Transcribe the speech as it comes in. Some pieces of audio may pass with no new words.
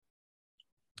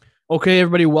Okay,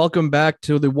 everybody, welcome back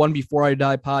to the One Before I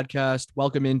Die podcast.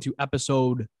 Welcome into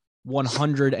episode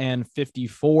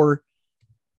 154.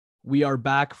 We are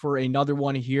back for another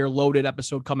one here, loaded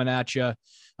episode coming at you.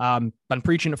 Been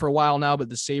preaching it for a while now, but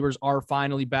the Sabres are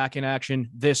finally back in action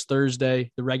this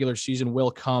Thursday. The regular season will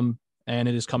come, and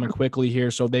it is coming quickly here,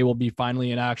 so they will be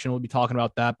finally in action. We'll be talking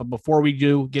about that. But before we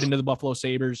do get into the Buffalo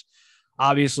Sabres,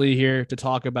 obviously here to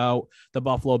talk about the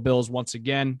Buffalo Bills once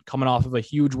again, coming off of a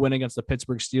huge win against the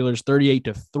Pittsburgh Steelers,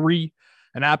 38-3,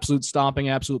 an absolute stomping,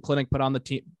 absolute clinic put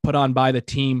on by the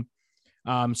team.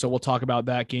 So we'll talk about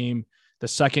that game, the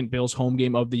second Bills home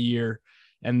game of the year,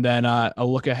 and then a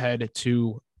look ahead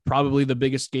to probably the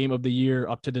biggest game of the year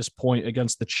up to this point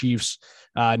against the Chiefs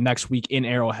next week in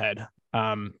Arrowhead.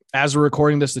 As we're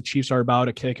recording this, the Chiefs are about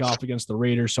to kick off against the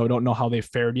Raiders, so I don't know how they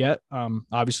fared yet.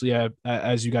 Obviously,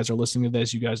 as you guys are listening to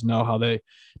this, you guys know how they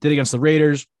did against the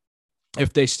Raiders,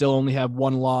 if they still only have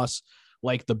one loss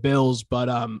like the Bills. But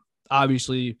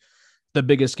obviously, the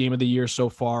biggest game of the year so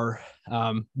far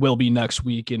will be next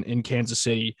week in Kansas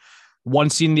City. One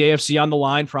seed in the AFC on the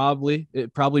line,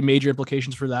 probably major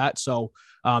implications for that. So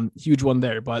huge one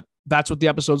there, but that's what the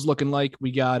episode's looking like.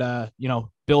 We got,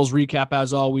 Bills recap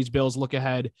as always, Bills look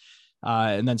ahead,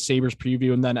 and then Sabres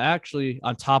preview. And then actually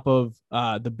on top of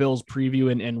the Bills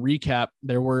preview and recap,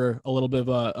 there were a little bit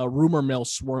of a rumor mill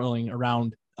swirling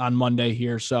around on Monday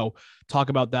here. So talk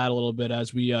about that a little bit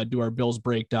as we do our Bills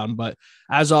breakdown. But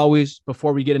as always,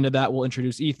 before we get into that, we'll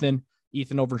introduce Ethan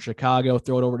over in Chicago.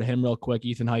 Throw it over to him real quick.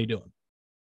 Ethan, how you doing?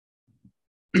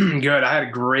 Good. I had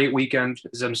a great weekend,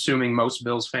 as I'm assuming most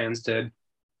Bills fans did.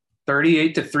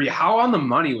 38-3. How on the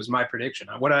money was my prediction?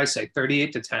 What did I say?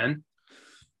 38-10?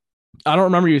 I don't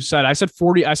remember you said. I said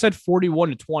 40. I said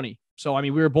 41-20. So, I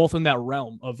mean, we were both in that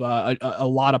realm of a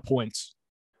lot of points.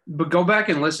 But go back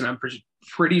and listen. I'm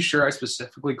pretty sure I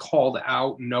specifically called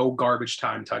out no garbage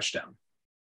time touchdown.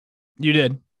 You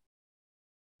did.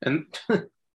 And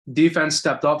defense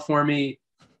stepped up for me.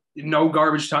 No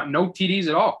garbage time, no TDs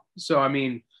at all. So, I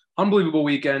mean, unbelievable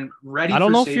weekend. Ready. I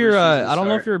don't know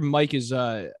if your mic is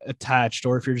attached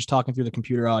or if you're just talking through the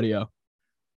computer audio.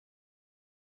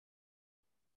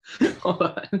 Hold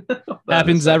on.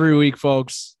 Happens every week,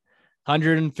 folks.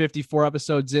 154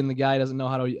 episodes in, the guy doesn't know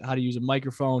how to use a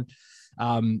microphone.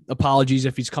 Apologies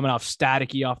if he's coming off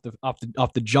staticky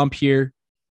off the jump here,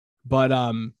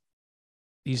 but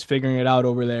he's figuring it out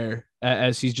over there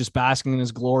as he's just basking in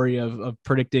his glory of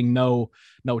predicting no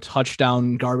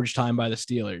touchdown garbage time by the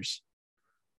Steelers.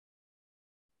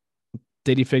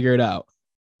 Did he figure it out?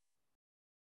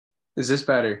 Is this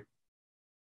better?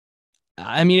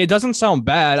 I mean, it doesn't sound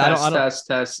bad.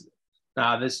 Test.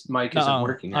 Nah, this mic isn't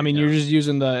working. I mean, you're just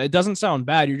using it doesn't sound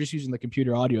bad. You're just using the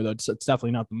computer audio, though. It's definitely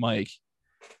not the mic.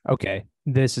 Okay,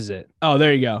 this is it. Oh,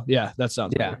 there you go. Yeah, that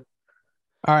sounds better.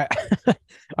 All right. All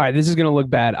right, this is going to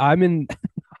look bad. I'm in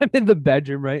the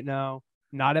bedroom right now,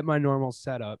 not at my normal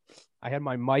setup. I had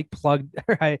my mic plugged,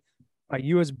 my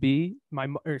USB, my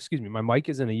mic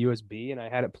is in a USB and I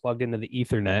had it plugged into the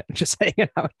Ethernet, just hanging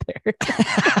out there.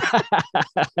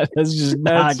 That's just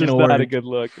not a good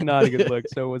look. Not a good look.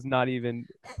 So it was not even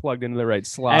plugged into the right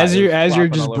slot. As you're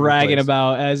just bragging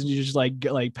about, as you just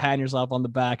like patting yourself on the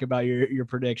back about your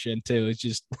prediction too. It's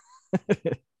just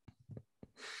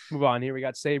move on here. We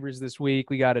got Sabres this week.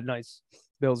 We got a nice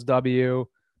Bills W,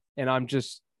 and I'm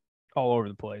just all over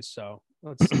the place. So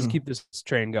let's keep this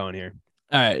train going here.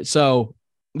 All right. So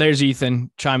there's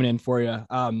Ethan chiming in for you.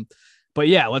 But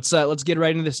yeah, let's get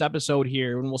right into this episode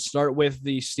here, and we'll start with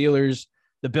the Steelers,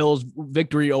 the Bills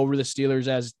victory over the Steelers,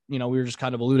 as you know, we were just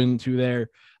kind of alluding to there.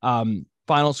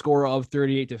 Final score of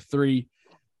 38-3.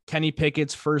 Kenny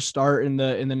Pickett's first start in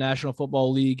the National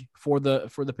Football League for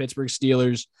the Pittsburgh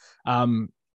Steelers.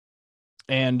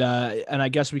 And I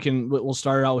guess we'll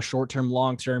start out with short-term,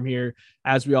 long-term here,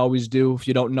 as we always do. If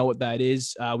you don't know what that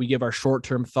is, we give our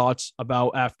short-term thoughts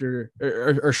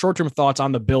or short-term thoughts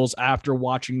on the Bills after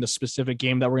watching the specific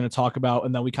game that we're going to talk about.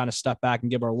 And then we kind of step back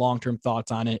and give our long-term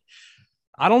thoughts on it.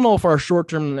 I don't know if our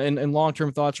short-term and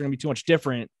long-term thoughts are going to be too much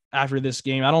different after this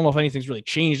game. I don't know if anything's really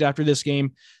changed after this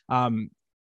game. So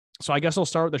I guess I'll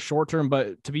start with the short-term,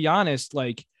 but to be honest,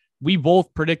 like, we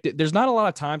both predicted, there's not a lot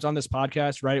of times on this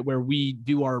podcast, right, where we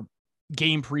do our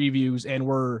game previews and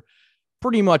we're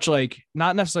pretty much like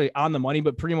not necessarily on the money,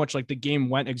 but pretty much like the game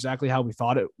went exactly how we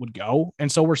thought it would go.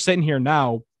 And so we're sitting here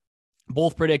now,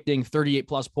 both predicting 38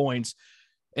 plus points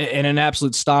and an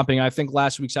absolute stomping. I think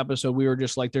last week's episode, we were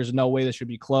just like, there's no way this should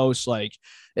be close. Like,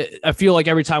 I feel like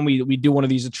every time we do one of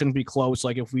these, it shouldn't be close.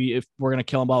 Like if we're going to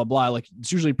kill them, blah, blah, blah, like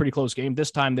it's usually a pretty close game.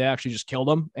 This time they actually just killed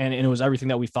them. And it was everything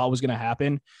that we thought was going to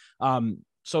happen.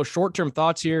 So short-term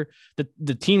thoughts here,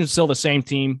 the team is still the same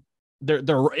team.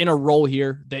 they're in a roll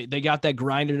here. They got that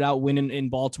grinded out win in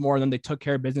Baltimore, and then they took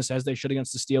care of business as they should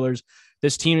against the Steelers.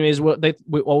 This team is what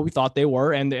we thought they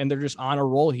were, and they're just on a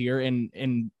roll here,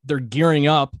 and they're gearing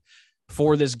up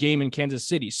for this game in Kansas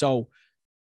City. So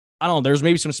I don't know. There's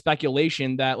maybe some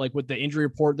speculation that, like, with the injury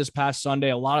report this past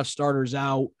Sunday, a lot of starters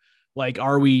out. Like,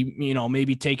 are we,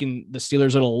 maybe taking the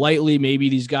Steelers a little lightly? Maybe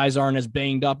these guys aren't as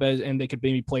banged up and they could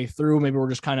maybe play through. Maybe we're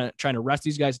just kind of trying to rest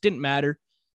these guys. Didn't matter.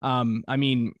 I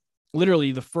mean,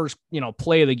 literally the first,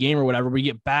 play of the game or whatever, we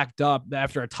get backed up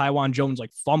after a Tywan Jones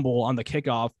fumble on the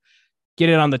kickoff, get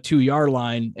it on the 2-yard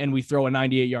line, and we throw a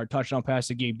 98-yard touchdown pass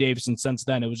to Gabe Davis. And since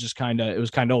then, it was kind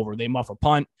of over. They muff a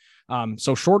punt.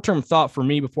 So short-term thought for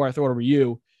me before I throw it over to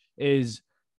you is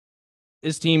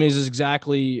this team is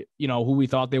exactly, who we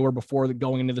thought they were before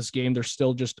going into this game. They're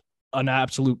still just an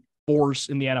absolute force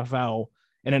in the NFL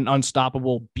and an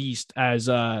unstoppable beast as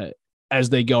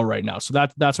they go right now. So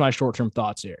that's my short-term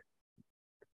thoughts here.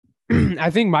 I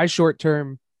think my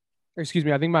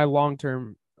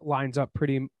long-term lines up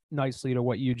pretty nicely to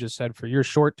what you just said for your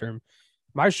short-term.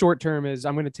 My short-term is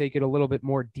I'm going to take it a little bit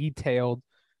more detailed,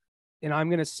 and I'm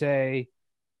going to say,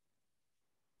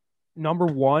 number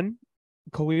one,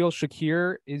 Khalil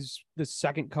Shakir is the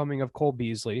second coming of Cole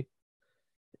Beasley.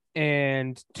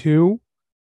 And 2,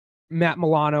 Matt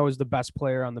Milano is the best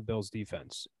player on the Bills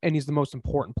defense, and he's the most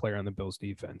important player on the Bills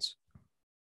defense.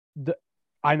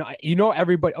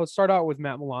 Everybody. I'll start out with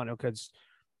Matt Milano because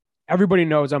everybody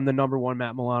knows I'm the number one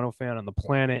Matt Milano fan on the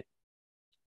planet.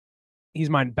 He's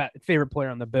my favorite player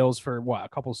on the Bills for a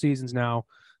couple seasons now.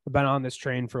 I've been on this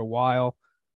train for a while,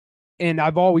 and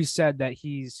I've always said that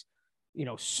he's,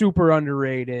 super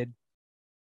underrated,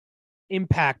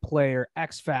 impact player,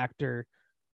 X factor.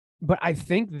 But I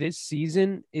think this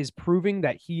season is proving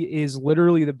that he is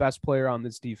literally the best player on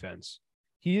this defense.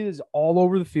 He is all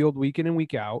over the field week in and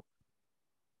week out.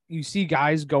 You see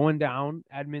guys going down.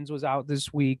 Edmonds was out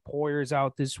this week. Poyer's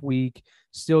out this week.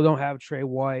 Still don't have Trey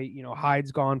White.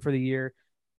 Hyde's gone for the year.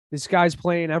 This guy's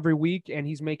playing every week, and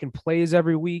he's making plays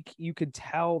every week. You could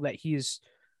tell that he's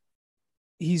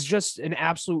just an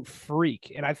absolute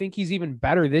freak. And I think he's even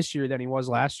better this year than he was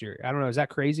last year. I don't know. Is that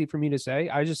crazy for me to say?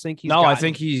 I just think I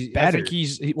think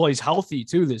he's healthy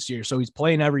too this year. So he's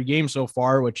playing every game so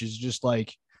far, which is just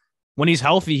like, when he's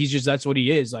healthy, that's what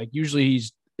he is. Like, usually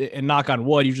he's, and knock on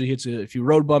wood, usually hits a few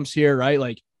road bumps here, right?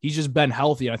 Like, he's just been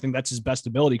healthy. I think that's his best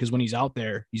ability, because when he's out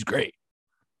there, he's great.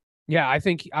 Yeah,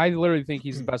 I literally think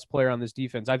he's the best player on this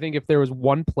defense. I think if there was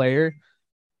one player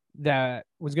that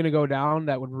was going to go down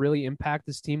that would really impact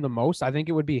this team the most, I think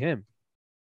it would be him.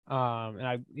 And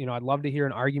I'd love to hear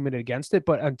an argument against it,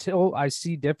 but until I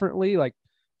see differently, like,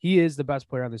 he is the best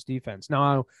player on this defense.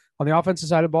 Now, on the offensive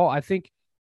side of the ball,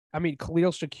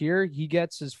 Khalil Shakir, he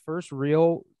gets his first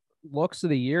real looks of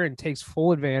the year and takes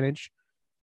full advantage.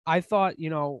 I thought,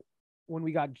 when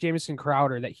we got Jamison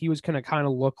Crowder, that he was going to kind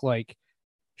of look like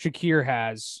Shakir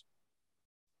has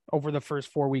over the first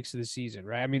 4 weeks of the season,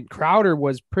 right? I mean, Crowder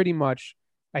was pretty much,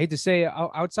 I hate to say,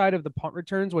 outside of the punt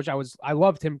returns, which I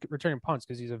loved him returning punts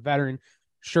because he's a veteran,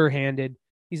 sure-handed.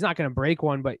 He's not going to break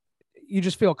one, but you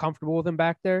just feel comfortable with him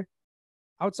back there.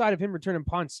 Outside of him returning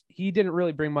punts, he didn't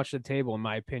really bring much to the table, in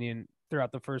my opinion,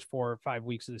 throughout the first 4 or 5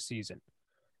 weeks of the season.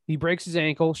 He breaks his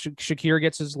ankle. Shakir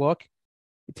gets his look.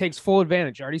 He takes full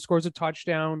advantage. Already scores a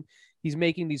touchdown. He's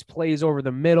making these plays over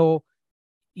the middle.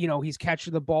 He's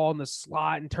catching the ball in the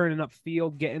slot and turning up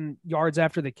field, getting yards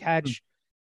after the catch.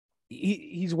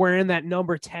 He's wearing that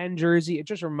number 10 jersey. It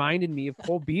just reminded me of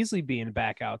Cole Beasley being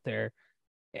back out there.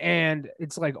 And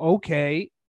it's like,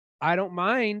 okay, I don't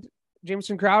mind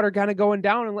Jamison Crowder kind of going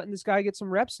down and letting this guy get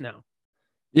some reps now.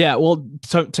 Yeah, well,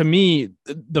 to me,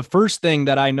 the first thing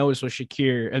that I noticed was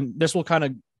Shakir, and this will kind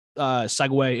of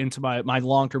segue into my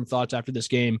long-term thoughts after this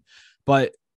game,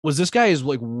 but this guy is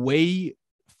like way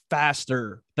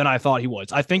faster than I thought he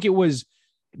was. I think it was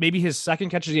maybe his second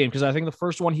catch of the game, because I think the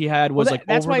first one he had was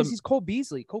that's why he's Cole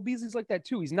Beasley. Cole Beasley's like that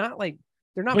too. He's not like,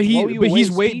 they're not. But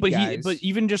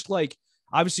even just like,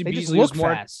 obviously they Beasley was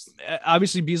more fast.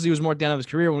 Obviously Beasley was more at the end of his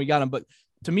career when we got him, but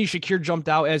to me, Shakir jumped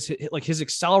out as his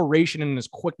acceleration and his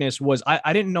quickness was.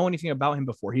 I didn't know anything about him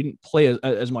before. He didn't play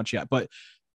as much yet, but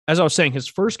as I was saying, his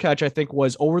first catch, I think,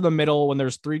 was over the middle when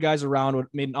there's 3 guys around,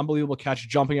 made an unbelievable catch,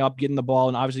 jumping up, getting the ball,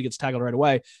 and obviously gets tackled right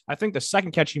away. I think the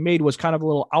second catch he made was kind of a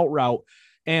little out route,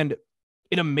 and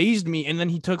it amazed me. And then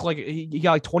he took he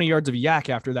got 20 yards of yak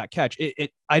after that catch.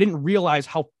 I didn't realize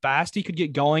how fast he could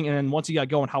get going. And then once he got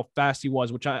going, how fast he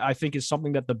was, which I think is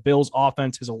something that the Bills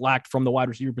offense has lacked from the wide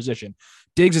receiver position.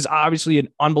 Diggs is obviously an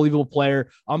unbelievable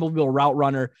player, unbelievable route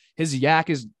runner. His yak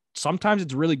is, sometimes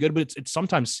it's really good, but it's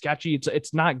sometimes sketchy.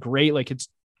 It's not great. Like, it's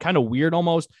kind of weird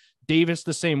almost. Davis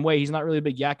the same way. He's not really a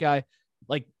big yak guy.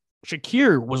 Like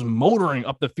Shakir was motoring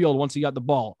up the field once he got the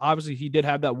ball. Obviously, he did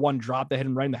have that one drop that hit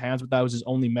him right in the hands, but that was his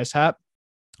only mishap.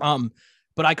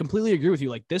 But I completely agree with you.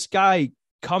 Like this guy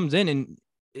comes in and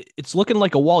it's looking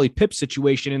like a Wally Pipp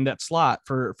situation in that slot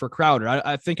for Crowder.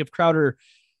 I think if Crowder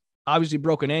obviously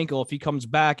broke an ankle, if he comes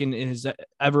back and is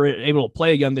ever able to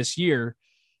play again this year,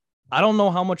 I don't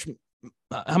know how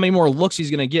many more looks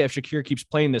he's going to get if Shakir keeps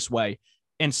playing this way.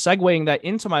 And segueing that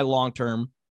into my long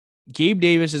term, Gabe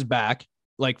Davis is back.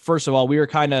 Like, first of all, we were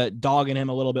kind of dogging him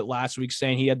a little bit last week,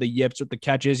 saying he had the yips with the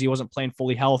catches. He wasn't playing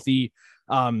fully healthy.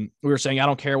 We were saying, I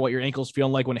don't care what your ankle's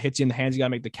feeling like when it hits you in the hands, you got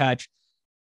to make the catch.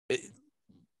 All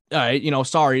right,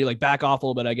 sorry, like back off a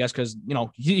little bit, I guess, because,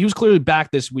 he was clearly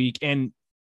back this week. And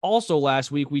also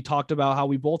last week, we talked about how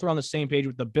we both are on the same page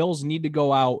with the Bills need to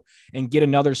go out and get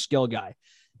another skill guy.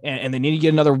 And they need to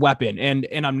get another weapon.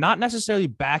 And I'm not necessarily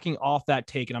backing off that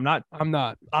take. And I'm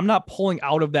not pulling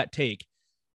out of that take.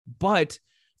 But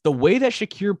the way that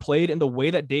Shakir played and the way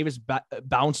that Davis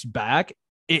bounced back,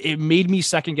 it made me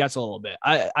second guess a little bit.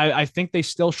 I think they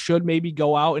still should maybe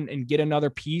go out and get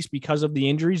another piece because of the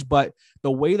injuries. But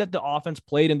the way that the offense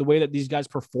played and the way that these guys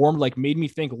performed, like, made me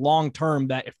think long term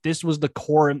that if this was the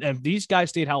core and if these guys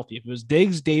stayed healthy, if it was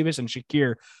Diggs, Davis, and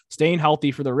Shakir staying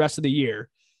healthy for the rest of the year,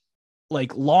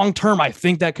 like long term, I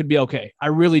think that could be okay. I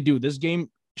really do. This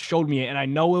game showed me it. And I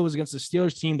know it was against the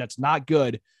Steelers team that's not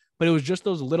good, but it was just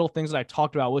those little things that I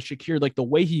talked about with Shakir, like the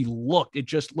way he looked, it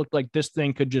just looked like this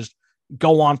thing could just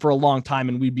go on for a long time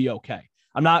and we'd be okay.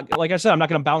 I'm not, like I said, I'm not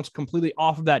going to bounce completely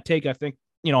off of that take. I think,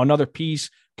 another piece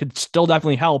could still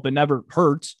definitely help. It never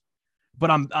hurts,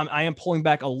 but I am pulling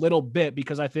back a little bit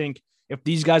because I think if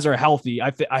these guys are healthy,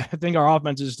 I think our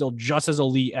offense is still just as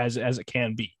elite as it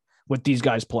can be with these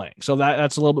guys playing. So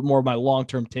that's a little bit more of my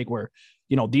long-term take where,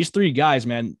 these three guys,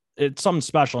 man, it's something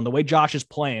special. And the way Josh is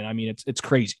playing, I mean, it's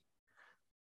crazy.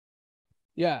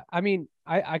 Yeah. I mean,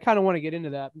 I kind of want to get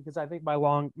into that because I think my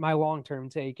long-term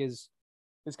take is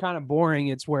kind of boring.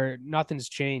 It's where nothing's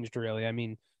changed really. I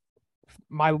mean,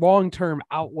 my long-term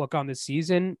outlook on the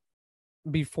season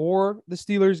before the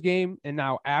Steelers game and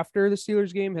now after the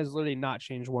Steelers game has literally not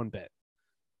changed one bit.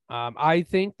 I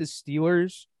think the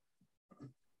Steelers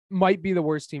might be the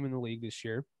worst team in the league this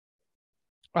year.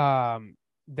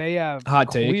 They have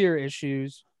clear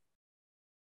issues.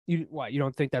 You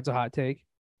don't think that's a hot take?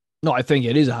 No, I think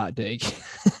it is a hot take.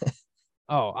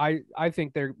 Oh, I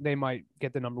think they might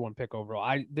get the number one pick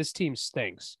overall. This team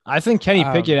stinks. I think Kenny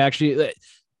Pickett actually.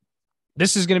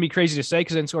 This is going to be crazy to say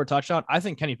because he didn't score a touchdown. I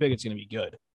think Kenny Pickett's going to be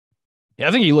good. Yeah,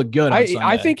 I think he looked good.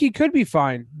 I think he could be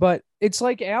fine, but it's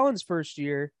like Allen's first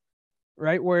year,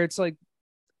 right? Where it's like,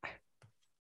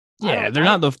 yeah, they're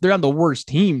not the worst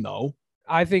team though.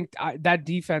 I think that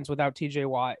defense without TJ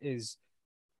Watt is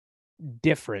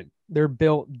different. They're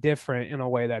built different in a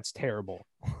way that's terrible.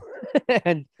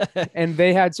 and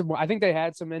they had I think they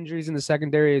had some injuries in the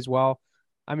secondary as well.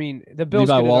 I mean, the Bills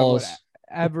could have done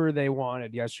whatever they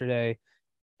wanted yesterday.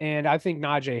 And I think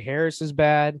Najee Harris is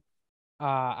bad.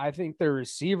 I think their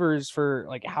receivers, for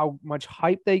like how much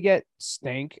hype they get,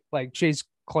 stink. Like Chase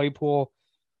Claypool,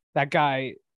 that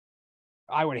guy,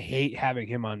 I would hate having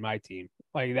him on my team.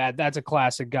 Like that's a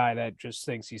classic guy that just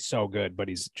thinks he's so good, but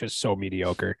he's just so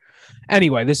mediocre.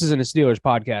 Anyway, this isn't a Steelers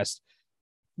podcast.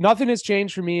 Nothing has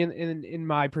changed for me in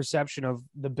my perception of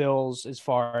the Bills as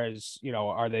far as,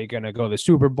 are they going to go to the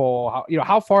Super Bowl?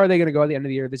 How far are they going to go at the end of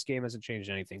the year? This game hasn't changed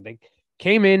anything. They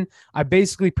came in. I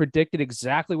basically predicted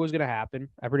exactly what was going to happen.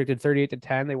 I predicted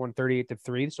 38-10. They won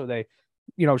 38-3. So they,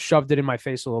 shoved it in my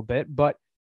face a little bit, but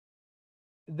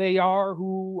they are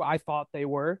who I thought they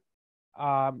were.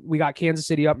 We got Kansas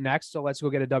City up next, so let's go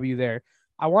get a W there.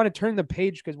 I want to turn the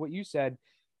page because what you said,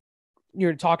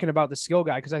 you're talking about the skill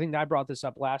guy, because I think I brought this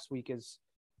up last week. I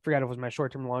forgot if it was my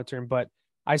short-term or long-term, but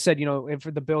I said, if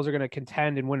the Bills are going to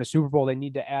contend and win a Super Bowl, they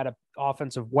need to add an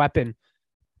offensive weapon.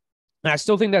 And I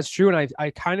still think that's true, and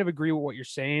I kind of agree with what you're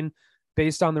saying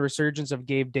based on the resurgence of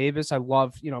Gabe Davis. I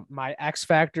love, my X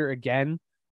factor again,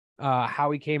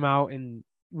 how he came out and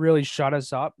really shut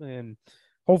us up, and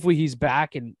hopefully he's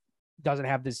back and doesn't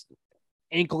have this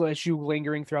ankle issue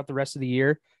lingering throughout the rest of the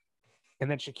year. And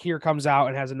then Shakir comes out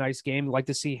and has a nice game. I'd like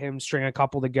to see him string a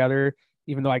couple together,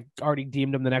 even though I already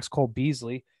deemed him the next Cole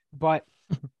Beasley. But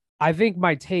I think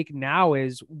my take now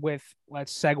is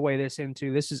let's segue this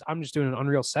into I'm just doing an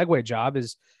unreal segue job,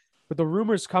 is with the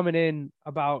rumors coming in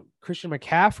about Christian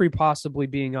McCaffrey possibly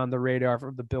being on the radar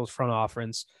of the Bills front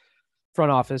office.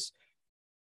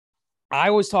 I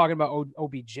was talking about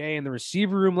OBJ in the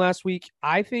receiver room last week.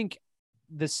 I think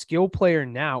the skill player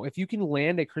now, if you can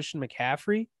land a Christian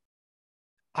McCaffrey,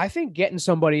 I think getting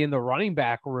somebody in the running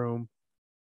back room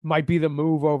might be the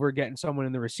move over getting someone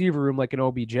in the receiver room like an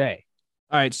OBJ.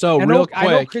 All right, so I real quick, I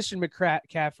know Christian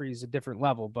McCaffrey is a different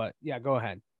level, but yeah, go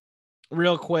ahead.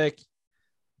 Real quick,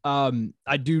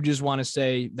 I do just want to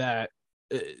say that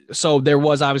so there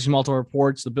was obviously multiple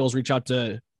reports. The Bills reach out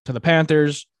to the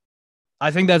Panthers.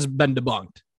 I think that's been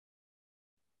debunked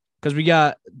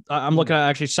because I'm looking at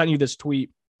actually sending you this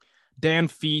tweet. Dan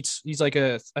Feets, I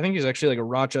think he's actually like a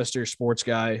Rochester sports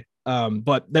guy.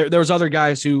 But there was other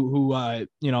guys who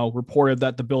reported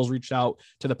that the Bills reached out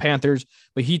to the Panthers,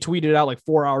 but he tweeted out like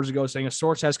 4 hours ago saying a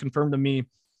source has confirmed to me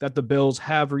that the Bills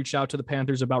have reached out to the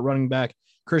Panthers about running back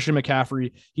Christian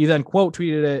McCaffrey. He then quote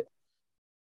tweeted it,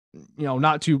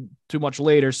 not too much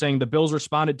later, saying the Bills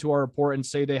responded to our report and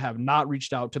say they have not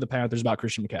reached out to the Panthers about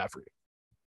Christian McCaffrey.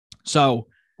 So,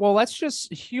 well, let's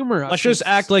just humor us. Let's just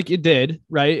act like it did,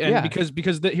 right? And Yeah.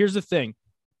 because here's the thing.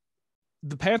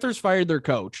 The Panthers fired their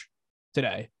coach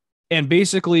today. And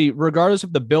basically, regardless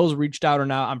if the Bills reached out or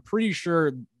not, I'm pretty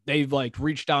sure they've like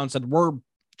reached out and said, we're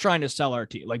trying to sell our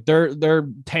team. Like they're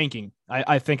tanking,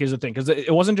 I think is the thing. Because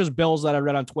it wasn't just Bills that I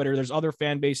read on Twitter. There's other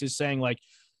fan bases saying like,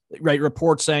 right,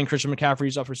 reports saying Christian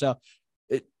McCaffrey's up for sale.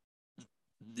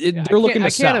 They're looking to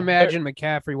sell. I can't imagine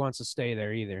McCaffrey wants to stay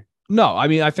there either. No, I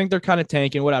mean, I think they're kind of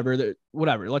tanking, whatever.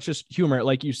 Let's just humor it,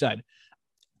 like you said.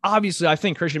 Obviously, I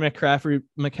think Christian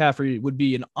McCaffrey would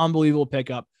be an unbelievable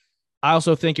pickup. I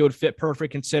also think it would fit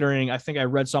perfect considering I think I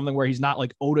read something where he's not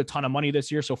like owed a ton of money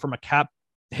this year. So from a cap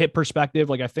hit perspective,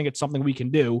 like I think it's something we can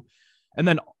do. And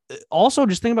then also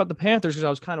just think about the Panthers, because I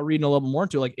was kind of reading a little more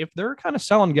into like if they're kind of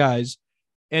selling guys,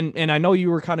 and I know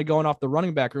you were kind of going off the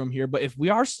running back room here, but if we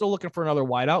are still looking for another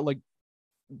wideout, like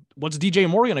what's DJ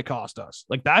Moore going to cost us?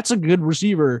 Like that's a good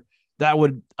receiver that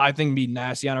would, I think, be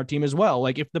nasty on our team as well.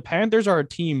 Like if the Panthers are a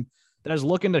team that is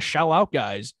looking to shell out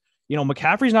guys,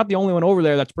 McCaffrey's not the only one over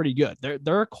there that's pretty good.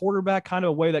 They're a quarterback kind of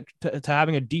a way that to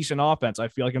having a decent offense. I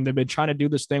feel like, and they've been trying to do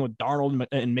this thing with Darnold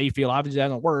and Mayfield. Obviously, it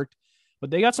hasn't worked, but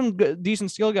they got some good,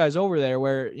 decent skill guys over there.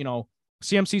 Where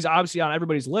CMC's obviously on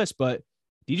everybody's list, but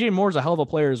DJ Moore's a hell of a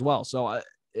player as well. So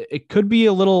it could be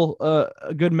a little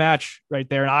a good match right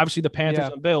there. And obviously, the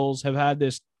Panthers and Bills have had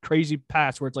this crazy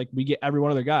pass where it's like we get every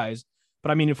one of their guys.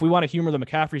 But I mean, if we want to humor the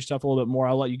McCaffrey stuff a little bit more,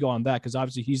 I'll let you go on that because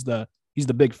obviously he's the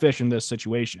big fish in this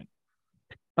situation.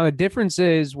 The difference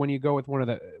is when you go with one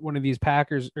of these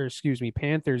Panthers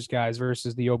guys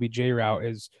versus the OBJ route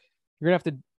is you're gonna have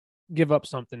to give up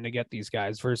something to get these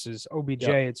guys versus OBJ.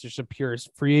 Yep. It's just a pure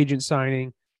free agent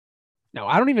signing. Now,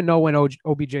 I don't even know when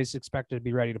OBJ is expected to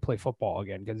be ready to play football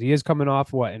again because he is coming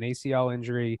off an ACL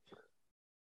injury.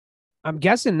 I'm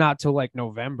guessing not till like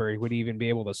November he would even be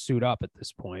able to suit up at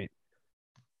this point.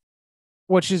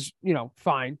 Which is,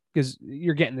 fine because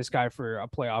you're getting this guy for a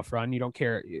playoff run. You don't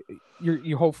care.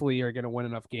 You hopefully are going to win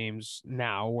enough games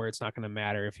now where it's not going to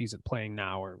matter if he's playing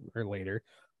now or later.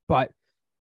 But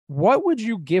what would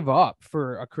you give up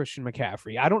for a Christian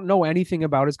McCaffrey? I don't know anything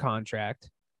about his contract.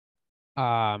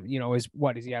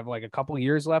 Does he have like a couple of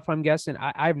years left? I'm guessing.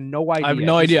 I have no idea. I have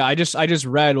no idea. I just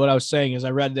read what I was saying is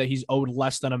I read that he's owed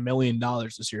less than $1 million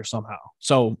this year somehow.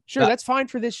 So sure, that's fine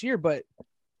for this year, but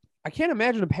I can't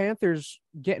imagine the Panthers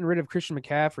getting rid of Christian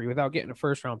McCaffrey without getting a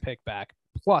first-round pick back,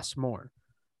 plus more.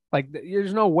 Like,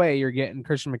 there's no way you're getting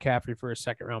Christian McCaffrey for a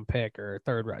second-round pick or a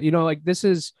third round. You're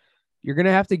going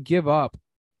to have to give up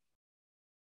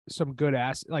some good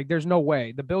ass. Like, there's no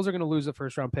way. The Bills are going to lose the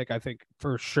first-round pick, I think,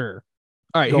 for sure.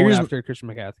 All right, here's after Christian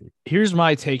McCaffrey. Here's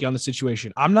my take on the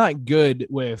situation. I'm not good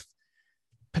with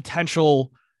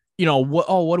potential –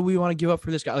 what do we want to give up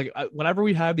for this guy? Like whenever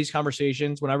we have these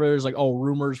conversations, whenever there's like,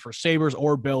 rumors for Sabres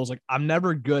or Bills, like I'm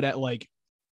never good at like,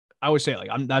 I always say like,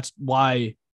 that's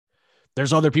why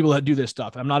there's other people that do this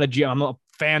stuff. I'm not a GM. I'm a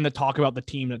fan that talk about the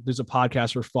team that does a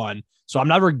podcast for fun. So I'm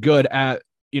never good at,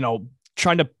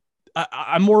 trying to,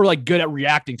 I'm more like good at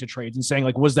reacting to trades and saying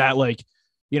like, was that like,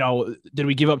 did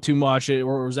we give up too much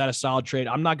or was that a solid trade?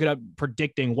 I'm not good at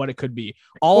predicting what it could be.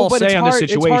 I'll say on the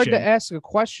situation. It's hard to ask a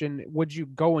question. Would you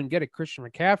go and get a Christian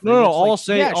McCaffrey? No, I'll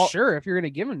say, sure. If you're going to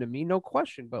give him to me, no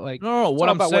question. But like, no, what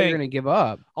I'm saying, what you're going to give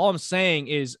up. All I'm saying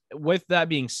is with that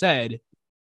being said,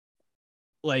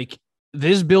 like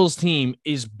this Bills team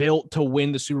is built to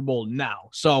win the Super Bowl now.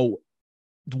 So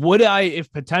would I,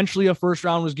 if potentially a first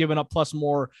round was given up plus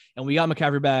more and we got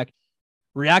McCaffrey back,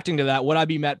 reacting to that, would I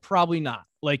be met? Probably not.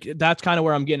 Like, that's kind of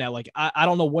where I'm getting at. Like, I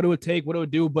don't know what it would take, what it would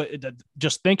do, but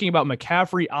just thinking about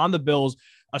McCaffrey on the Bills,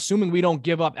 assuming we don't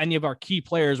give up any of our key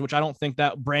players, which I don't think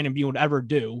that Brandon Beane would ever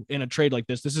do in a trade like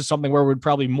this. This is something where we'd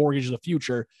probably mortgage the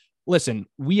future. Listen,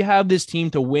 we have this team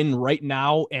to win right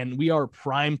now, and we are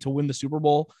primed to win the Super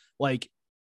Bowl. Like,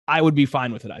 I would be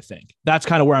fine with it. I think that's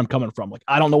kind of where I'm coming from. Like,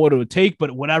 I don't know what it would take,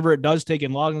 but whatever it does take,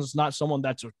 and long as it's not someone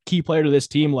that's a key player to this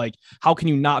team, like, how can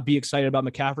you not be excited about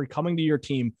McCaffrey coming to your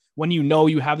team when you know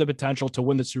you have the potential to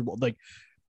win the Super Bowl? Like,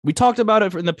 we talked about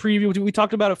it in the preview. We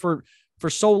talked about it for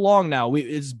so long now.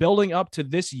 It's building up to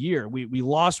this year. We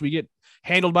lost. We get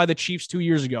handled by the Chiefs 2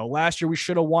 years ago. Last year, we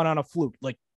should have won on a fluke.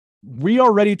 Like, we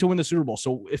are ready to win the Super Bowl.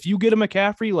 So if you get a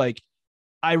McCaffrey, like,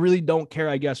 I really don't care,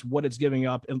 I guess, what it's giving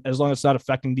up as long as it's not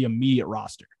affecting the immediate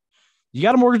roster. You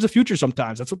got to mortgage the future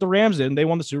sometimes. That's what the Rams did, and they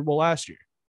won the Super Bowl last year.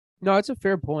 No, it's a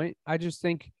fair point. I just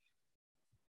think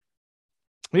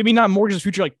maybe not mortgage the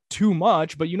future like too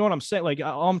much, but you know what I'm saying? Like,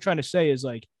 all I'm trying to say is,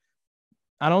 like,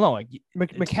 I don't know. Like,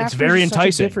 it's very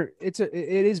enticing. It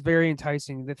is very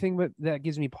enticing. The thing that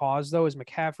gives me pause, though, is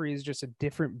McCaffrey is just a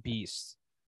different beast.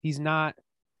 He's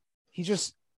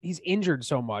injured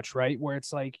so much, right? Where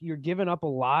it's like you're giving up a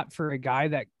lot for a guy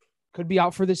that could be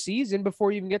out for the season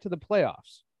before you even get to the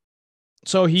playoffs.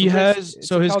 So his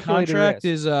contract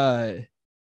is I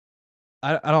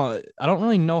don't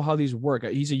really know how these work.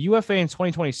 He's a UFA in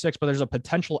 2026, but there's a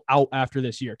potential out after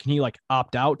this year. Can he like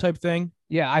opt out type thing?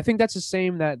 Yeah, I think that's the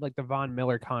same that like the Von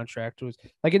Miller contract was.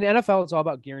 Like in the NFL, it's all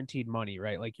about guaranteed money,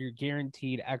 right? Like you're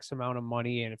guaranteed X amount of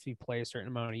money, and if you play a certain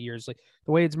amount of years, like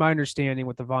the way it's my understanding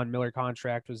with the Von Miller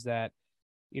contract was that,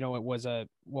 it was a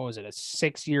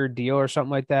 6-year deal or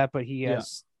something like that, but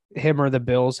him or the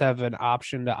Bills have an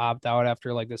option to opt out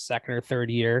after like the second or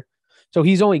third year. So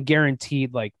he's only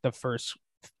guaranteed like the first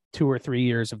 2 or 3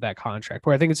 years of that contract,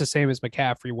 where I think it's the same as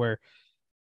McCaffrey, where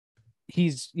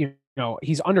he's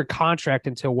under contract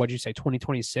until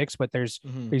 2026, but there's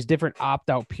different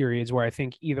opt-out periods where I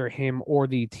think either him or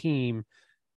the team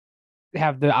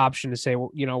have the option to say,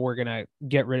 well, we're going to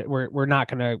get rid, we're not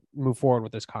going to move forward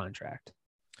with this contract.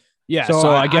 Yeah.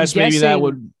 So I guess maybe that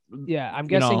would, I'm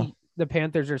guessing the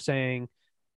Panthers are saying,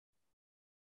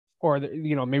 or,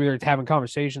 maybe they're having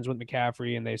conversations with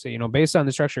McCaffrey and they say, based on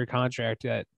the structure of contract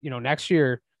that, next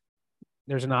year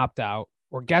there's an opt-out.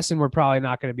 We're guessing we're probably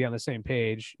not going to be on the same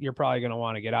page. You're probably going to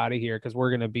want to get out of here because we're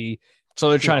going to be. So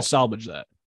they're trying to salvage that.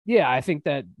 Yeah, I think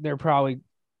that they're probably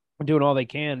doing all they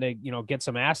can to, get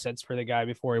some assets for the guy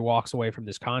before he walks away from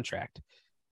this contract.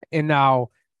 And now,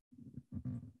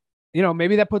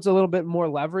 maybe that puts a little bit more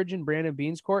leverage in Brandon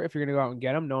Beane's court if you're going to go out and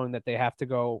get him, knowing that they have to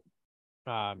go.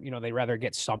 They rather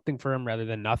get something for him rather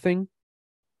than nothing.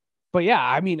 But yeah,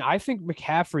 I mean, I think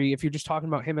McCaffrey, if you're just talking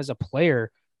about him as a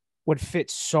player, would fit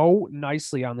so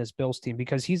nicely on this Bills team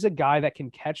because he's a guy that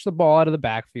can catch the ball out of the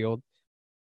backfield.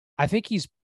 I think he's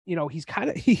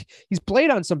played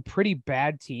on some pretty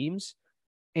bad teams.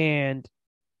 And,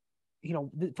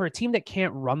 for a team that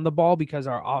can't run the ball because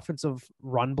our offensive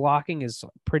run blocking is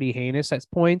pretty heinous at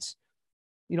points,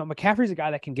 McCaffrey's a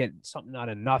guy that can get something out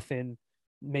of nothing,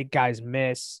 make guys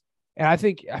miss. And I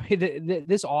think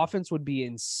this offense would be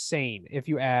insane if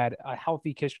you add a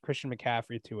healthy Christian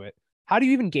McCaffrey to it. How do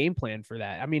you even game plan for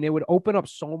that? I mean, it would open up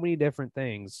so many different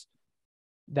things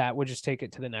that would just take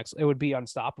it to the next. It would be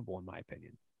unstoppable, in my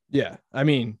opinion. Yeah. I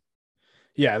mean,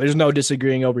 yeah, there's no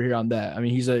disagreeing over here on that. I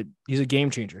mean, he's a game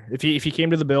changer. If he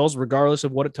came to the Bills, regardless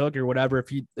of what it took or whatever, if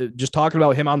he just talking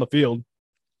about him on the field,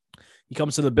 he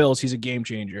comes to the Bills, he's a game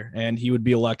changer and he would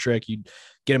be electric. You'd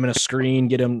get him in a screen,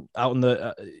 get him out in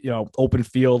the, open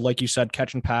field. Like you said,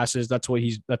 catching passes. That's what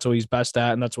he's best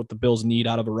at. And that's what the Bills need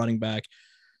out of a running back.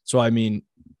 So, I mean,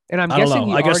 and I don't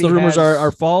know. I guess the rumors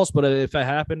are false, but if it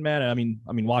happened, man, I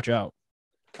mean, watch out.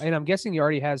 And I'm guessing he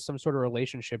already has some sort of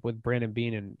relationship with Brandon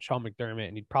Beane and Sean McDermott,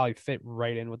 and he'd probably fit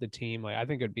right in with the team. Like, I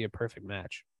think it'd be a perfect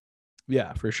match.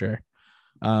 Yeah, for sure.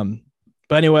 But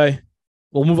anyway,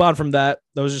 we'll move on from that.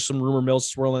 Those are some rumor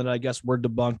mills swirling. I guess we're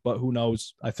debunked, but who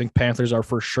knows? I think Panthers are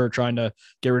for sure trying to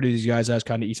get rid of these guys, as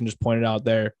kind of Ethan just pointed out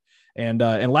there. And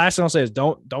last thing I'll say is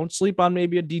don't sleep on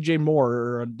maybe a DJ Moore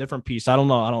or a different piece. I don't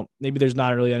know. Maybe there's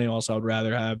not really anyone else I would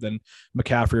rather have than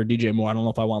McCaffrey or DJ Moore. I don't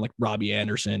know if I want like Robbie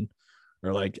Anderson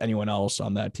or like anyone else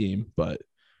on that team, but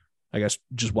I guess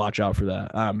just watch out for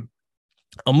that. I'm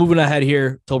moving ahead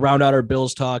here to round out our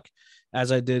Bills talk.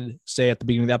 As I did say at the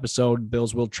beginning of the episode,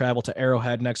 Bills will travel to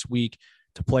Arrowhead next week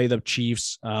to play the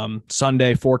Chiefs.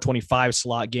 Sunday, 4:25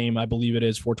 slot game. I believe it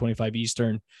is 4:25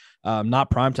 Eastern. Not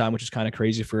primetime, which is kind of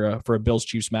crazy for a Bills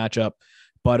Chiefs matchup,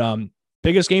 but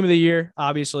biggest game of the year,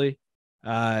 obviously.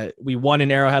 We won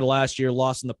in Arrowhead last year,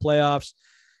 lost in the playoffs.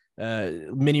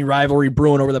 Mini rivalry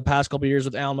brewing over the past couple of years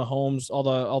with Allen Mahomes,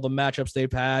 all the matchups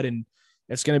they've had, and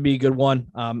it's going to be a good one.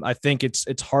 I think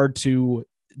it's hard to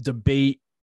debate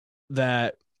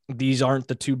that these aren't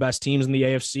the two best teams in the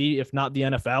AFC, if not the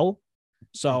NFL.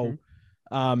 So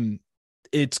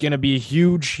it's going to be a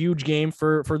huge game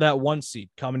for that one seed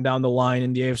coming down the line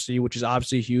in the AFC, which is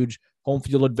obviously a huge home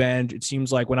field advantage. It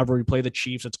seems like whenever we play the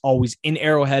Chiefs, it's always in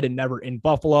Arrowhead and never in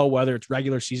Buffalo, whether it's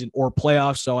regular season or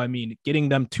playoffs. So, I mean, getting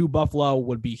them to Buffalo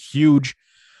would be huge.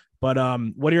 But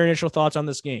what are your initial thoughts on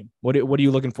this game? What are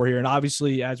you looking for here? And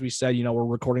obviously, as we said, we're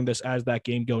recording this as that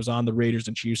game goes on, the Raiders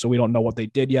and Chiefs, so we don't know what they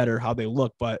did yet or how they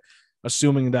look. But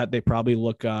assuming that they probably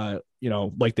look,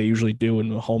 like they usually do,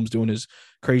 and Mahomes doing his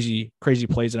crazy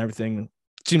plays and everything,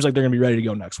 it seems like they're going to be ready to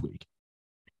go next week.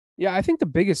 Yeah, I think the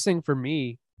biggest thing for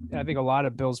me, and I think a lot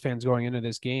of Bills fans going into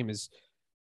this game, is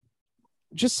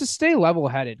just to stay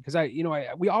level-headed, because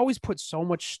we always put so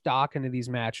much stock into these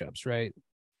matchups, right?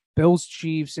 Bills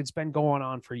Chiefs, it's been going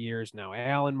on for years now.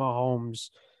 Allen Mahomes,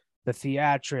 the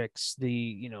theatrics,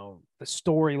 the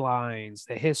storylines,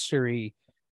 the history.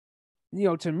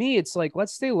 To me, it's like,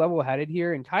 let's stay level-headed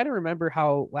here and kind of remember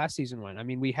how last season went. I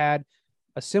mean, we had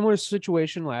a similar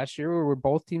situation last year where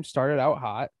both teams started out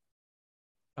hot.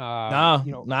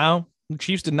 No, the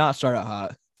Chiefs did not start out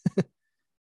hot.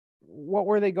 What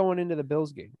were they going into the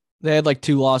Bills game? They had like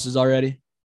 2 losses already.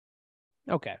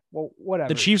 Okay, well, whatever.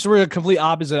 The Chiefs were the complete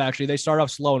opposite, actually. They started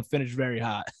off slow and finished very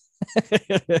hot.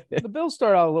 The Bills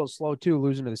started out a little slow, too,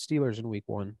 losing to the Steelers in week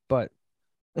 1. But,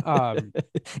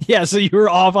 yeah, so you were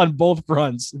off on both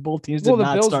fronts. Both teams did not start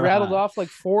hot. The Bills rattled off like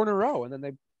 4 in a row, and then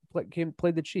they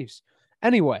played the Chiefs.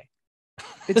 Anyway,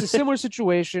 it's a similar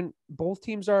situation. Both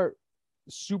teams are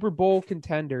Super Bowl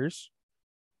contenders.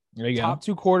 There you go. Top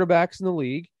 2 quarterbacks in the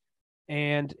league.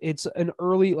 And it's an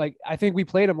early, I think we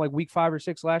played them like week 5 or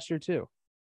 6 last year too.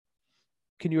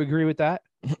 Can you agree with that?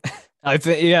 I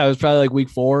think, yeah, it was probably like week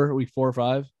 4 or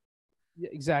 5. Yeah,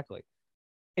 exactly.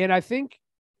 And I think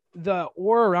the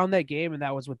aura around that game, and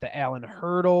that was with the Allen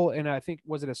Hurdle, and I think,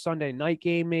 was it a Sunday night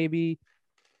game maybe?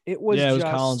 It was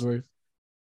Collinsworth.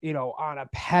 On a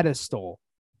pedestal.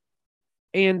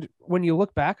 And when you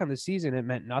look back on the season, it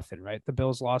meant nothing, right? The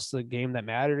Bills lost the game that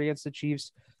mattered against the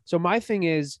Chiefs. So my thing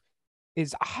is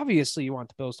obviously you want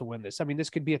the Bills to win this. I mean, this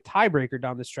could be a tiebreaker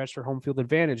down the stretch for home field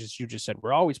advantage. As you just said,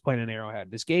 we're always playing an Arrowhead.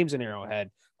 This game's an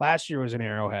Arrowhead. Last year was an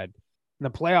Arrowhead. In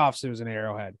the playoffs, it was an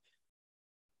Arrowhead.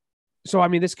 So, I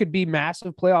mean, this could be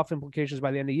massive playoff implications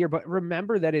by the end of the year, but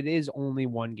remember that it is only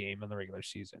one game in the regular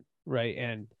season, right?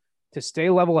 And to stay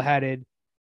level-headed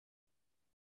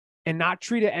and not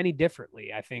treat it any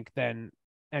differently, I think, than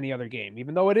any other game,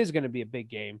 even though it is going to be a big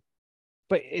game,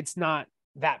 but it's not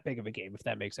that big of a game, if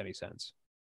that makes any sense.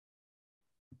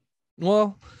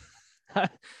 Well, I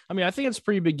mean, I think it's a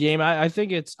pretty big game. I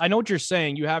think I know what you're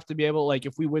saying. You have to be able, like,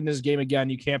 if we win this game again,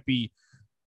 you can't be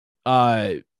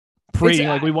parading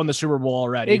like we won the Super Bowl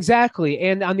already. Exactly.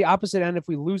 And on the opposite end, if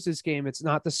we lose this game, it's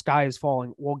not the sky is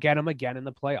falling. We'll get them again in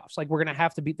the playoffs. Like, we're going to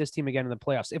have to beat this team again in the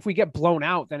playoffs. If we get blown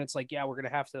out, then it's like, yeah, we're going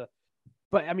to have to.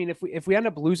 But I mean, if we end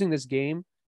up losing this game,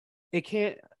 it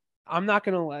can't. I'm not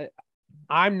going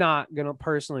to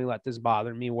personally let this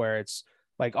bother me where it's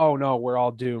like, oh no, we're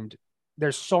all doomed.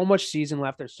 There's so much season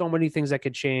left. There's so many things that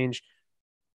could change.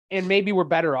 And maybe we're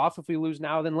better off if we lose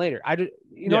now than later. What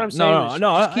I'm saying?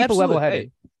 No, keep a level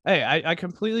headed. Hey, I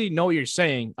completely know what you're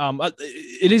saying.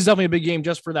 It is definitely a big game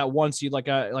just for that one seed. Like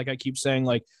I keep saying,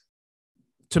 like,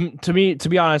 to me, to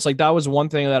be honest, like, that was one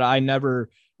thing that I never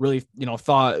really,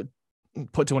 thought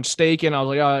put too much stake in. I was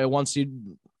like, oh, one seed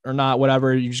or not,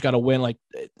 whatever. You just got to win. Like,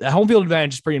 the home field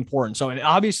advantage is pretty important. So, and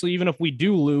obviously, even if we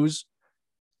do lose,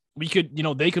 we could,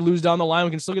 they could lose down the line.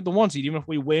 We can still get the one seed. Even if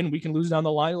we win, we can lose down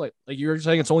the line. Like you're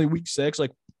saying, it's only week 6.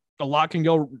 Like, a lot can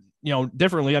go,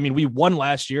 differently. I mean, we won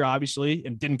last year, obviously,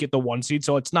 and didn't get the one seed.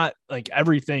 So it's not like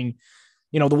everything,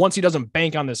 the one seed doesn't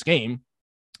bank on this game.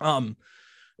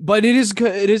 But it is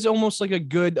good. It is almost like a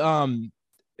good,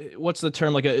 what's the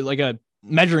term? Like a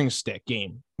measuring stick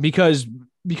game because,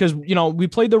 we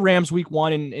played the Rams week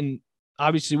 1 and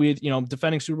obviously we,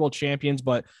 defending Super Bowl champions,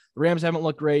 but the Rams haven't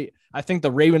looked great. I think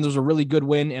the Ravens was a really good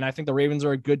win. And I think the Ravens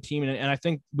are a good team. And I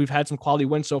think we've had some quality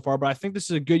wins so far, but I think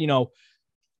this is a good,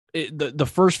 the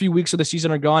first few weeks of the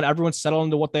season are gone. Everyone's settled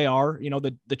into what they are.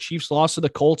 The Chiefs lost to the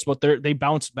Colts, but they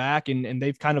bounced back and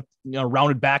they've kind of,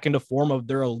 rounded back into form of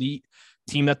their elite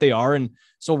team that they are. And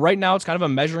so right now it's kind of a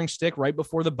measuring stick right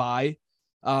before the bye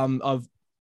of,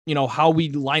 how we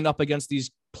line up against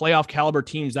these playoff caliber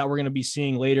teams that we're going to be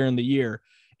seeing later in the year.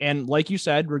 And like you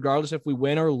said, regardless if we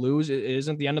win or lose, it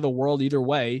isn't the end of the world either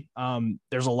way.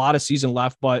 There's a lot of season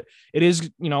left, but it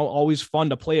is, always fun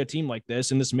to play a team like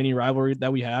this in this mini rivalry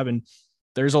that we have. And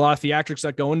there's a lot of theatrics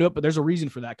that go into it, but there's a reason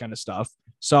for that kind of stuff.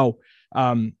 So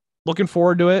looking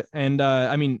forward to it. And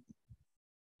I mean,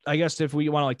 I guess if we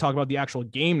want to talk about the actual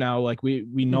game now, like we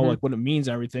know like what it means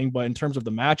and everything, but in terms of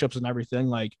the matchups and everything,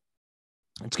 like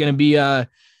it's gonna be a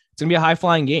high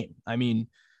flying game. I mean,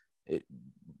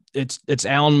 it's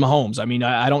Allen Mahomes. I mean,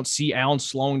 I don't see Allen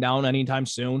slowing down anytime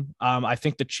soon. I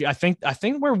think I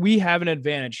think where we have an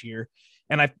advantage here,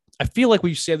 and I feel like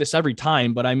we say this every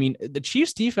time, but I mean, the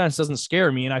Chiefs defense doesn't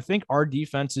scare me, and I think our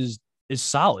defense is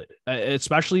solid,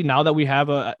 especially now that we have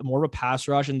a more of a pass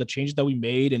rush and the changes that we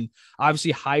made, and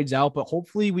obviously Hyde's out, but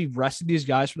hopefully we've rested these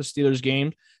guys for the Steelers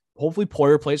game. Hopefully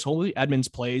Poyer plays, hopefully Edmonds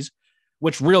plays.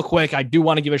 Which, real quick, I do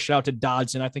want to give a shout out to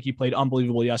Dodson. I think he played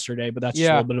unbelievable yesterday, but that's just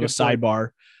a little bit of a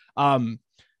sidebar.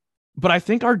 But I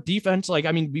think our defense, like,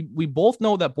 I mean, we both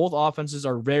know that both offenses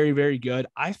are very, very good.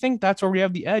 I think that's where we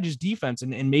have the edge is defense.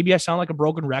 And maybe I sound like a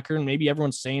broken record, and maybe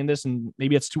everyone's saying this, and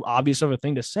maybe it's too obvious of a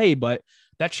thing to say, but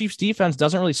that Chiefs defense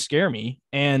doesn't really scare me.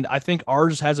 And I think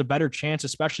ours has a better chance,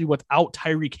 especially without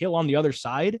Tyreek Hill on the other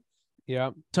side.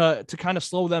 Yeah. To kind of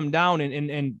slow them down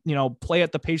and you know, play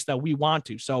at the pace that we want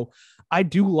to. So I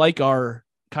do like our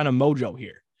kind of mojo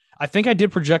here. I think I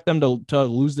did project them to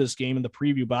lose this game in the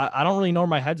preview, but I don't really know where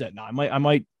my head's at now. I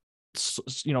might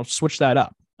you know, switch that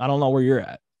up. I don't know where you're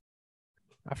at.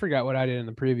 I forgot what I did in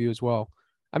the preview as well.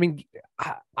 I mean,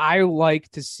 I like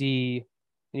to see,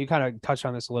 and you kind of touched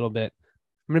on this a little bit.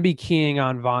 I'm going to be keying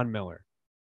on Von Miller.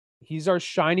 He's our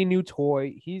shiny new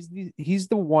toy. He's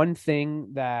the one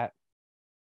thing that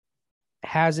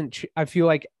hasn't. I feel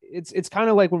like it's kind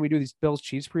of like when we do these Bills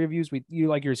Chiefs previews. You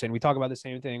like you're saying, we talk about the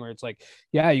same thing where it's like,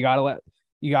 yeah, you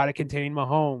gotta contain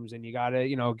Mahomes, and you gotta,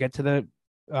 you know, get to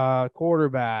the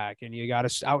quarterback, and you gotta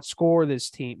outscore this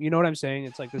team. You know what I'm saying?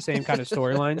 It's like the same kind of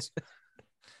storylines.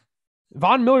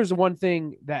 Von Miller's the one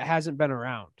thing that hasn't been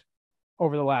around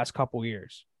over the last couple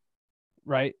years,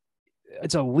 right?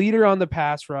 It's a leader on the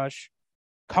pass rush,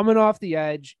 coming off the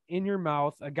edge, in your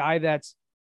mouth, a guy that's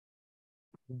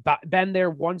been there,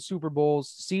 won Super Bowls,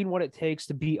 seen what it takes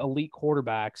to be elite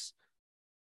quarterbacks.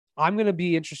 I'm going to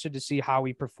be interested to see how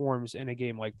he performs in a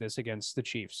game like this against the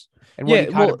Chiefs, and what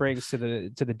he kind of brings to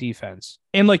the defense.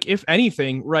 And like, if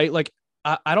anything, right, like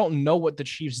I don't know what the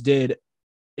Chiefs did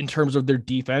in terms of their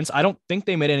defense. I don't think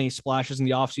they made any splashes in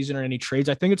the offseason or any trades.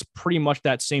 I think it's pretty much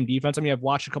that same defense. I mean, I've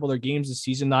watched a couple of their games this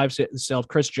season. I've seen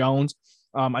Chris Jones.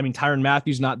 I mean, Tyrann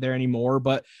Mathieu's not there anymore,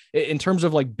 but in terms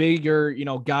of like bigger, you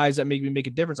know, guys that maybe make a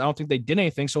difference, I don't think they did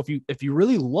anything. So if you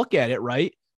really look at it,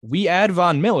 right, we add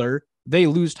Von Miller, they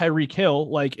lose Tyreek Hill.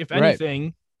 Like, if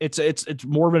anything, right, it's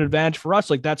more of an advantage for us.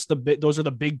 Like, those are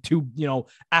the big two, you know,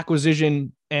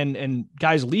 acquisition and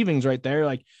guys leavings right there.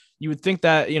 Like, you would think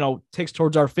that, you know, takes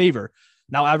towards our favor.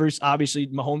 Now, obviously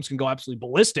Mahomes can go absolutely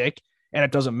ballistic and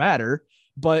it doesn't matter.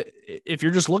 But if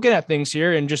you're just looking at things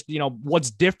here and just, you know,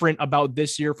 what's different about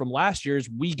this year from last year is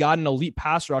we got an elite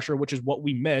pass rusher, which is what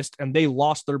we missed, and they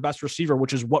lost their best receiver,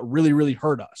 which is what really, really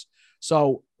hurt us.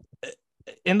 So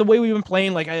in the way we've been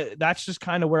playing, like, that's just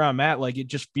kind of where I'm at. Like, it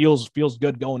just feels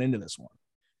good going into this one.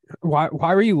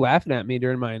 Why were you laughing at me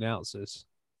during my analysis?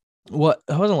 What?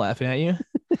 I wasn't laughing at you.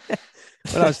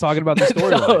 When I was talking about the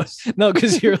storylines. No,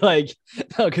 because you're like,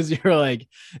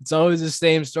 it's always the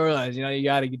same storylines. You know, you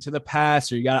got to get to the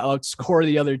pass, or you got to outscore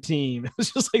the other team. It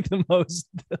was just like the most,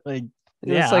 like,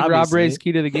 it's like Rob Ray's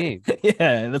key to the game.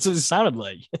 Yeah, that's what it sounded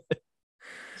like.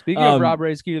 Speaking of Rob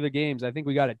Ray's key to the games, I think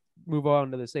we got to move on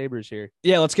to the Sabres here.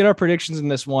 Yeah, let's get our predictions in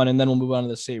this one, and then we'll move on to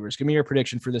the Sabres. Give me your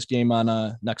prediction for this game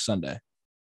on next Sunday.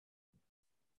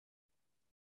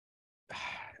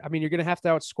 I mean, you're going to have to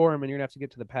outscore him, and you're going to have to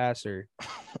get to the passer.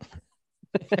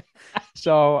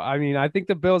 So, I mean, I think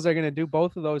the Bills are going to do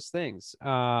both of those things.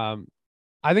 I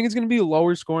think it's going to be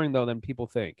lower scoring, though, than people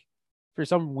think, for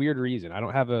some weird reason. I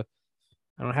don't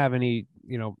have any,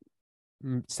 you know,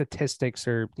 statistics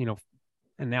or, you know,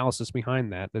 analysis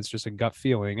behind that. That's just a gut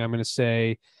feeling. I'm going to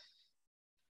say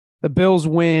the Bills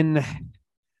win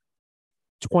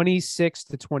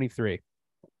 26-23.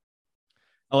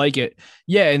 I like it.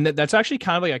 Yeah, and that's actually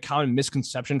kind of like a common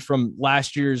misconception from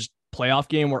last year's playoff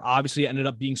game, where obviously it ended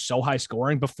up being so high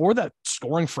scoring. Before that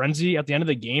scoring frenzy at the end of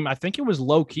the game, I think it was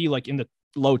low key, like in the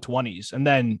low 20s. And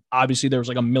then obviously there was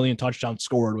like a million touchdowns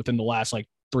scored within the last like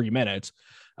 3 minutes.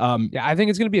 Yeah, I think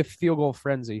it's going to be a field goal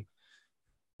frenzy.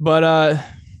 But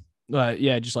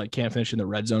yeah, just like can't finish in the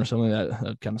red zone or something.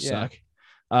 That kind of suck.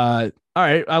 All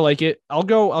right, I like it. I'll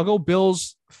go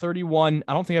Bills 31.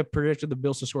 I don't think I've predicted the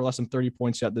Bills to score less than 30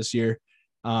 points yet this year.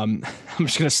 I'm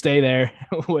just gonna stay there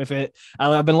with it.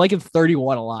 I've been liking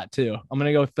 31 a lot too. I'm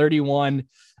gonna go 31.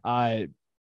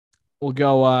 We'll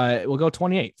go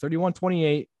 28.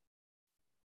 31-28.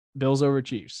 Bills over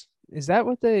Chiefs. Is that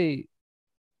what they?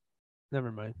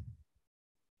 Never mind.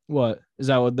 What is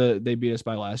that? What they beat us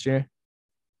by last year?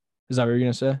 Is that what you're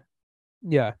gonna say?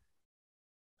 Yeah.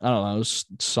 I don't know. It was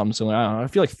something similar. I don't know. I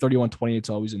feel like 31-28 is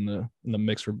always in the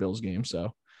mix for Bills game.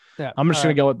 So Yeah, I'm just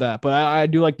going to go with that. But I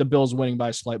do like the Bills winning by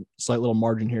a slight little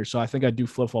margin here. So I think I do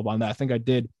flip-flop on that. I think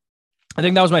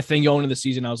that was my thing going into the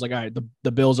season. I was like, all right,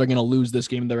 the Bills are going to lose this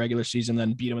game in the regular season,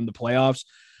 then beat them in the playoffs.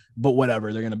 But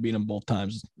whatever, they're going to beat them both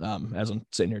times as I'm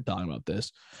sitting here talking about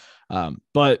this.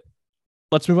 But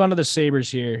let's move on to the Sabres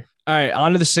here. All right,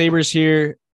 on to the Sabres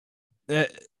here.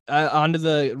 On to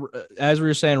the, as we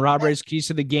were saying, Rob Ray's keys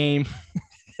to the game.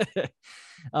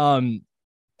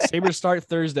 Sabres start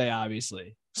Thursday,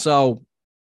 obviously. So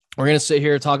we're going to sit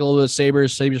here, talk a little bit of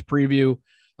Sabres preview,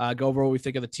 go over what we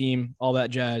think of the team, all that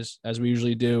jazz, as we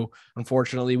usually do.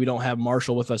 Unfortunately, we don't have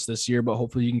Marshall with us this year, but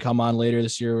hopefully you can come on later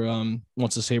this year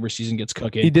once the Sabres season gets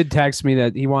cooking. He did text me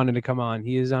that he wanted to come on.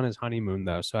 He is on his honeymoon,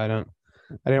 though, so I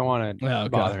didn't want to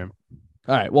bother him.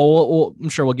 All right. Well, I'm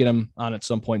sure we'll get him on at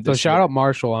some point. So shout out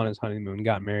Marshall on his honeymoon,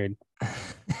 got married.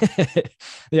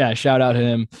 Yeah, shout out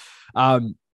him.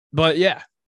 But yeah,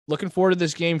 looking forward to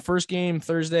this game. First game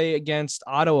Thursday against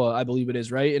Ottawa, I believe it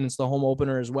is, right? And it's the home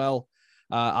opener as well.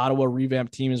 Ottawa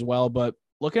revamped team as well. But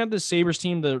looking at the Sabres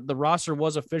team, the roster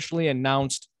was officially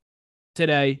announced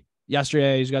yesterday, as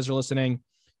you guys are listening.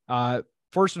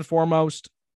 First and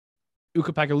foremost,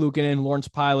 Ukko-Pekka Luukkonen, Lawrence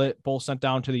Pilot, both sent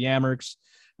down to the Amerks.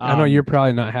 I know you're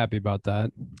probably not happy about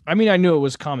that. I mean, I knew it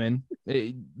was coming.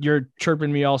 You're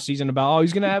chirping me all season about,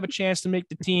 he's going to have a chance to make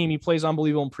the team. He plays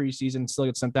unbelievable in preseason and still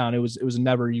gets sent down. It was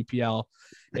never UPL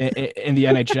in the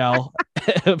NHL,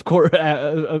 of course,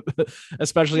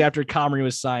 especially after Comrie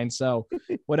was signed. So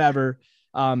whatever.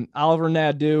 Oliver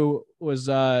Nadeau was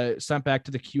sent back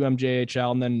to the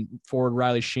QMJHL, and then forward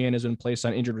Riley Sheehan has been placed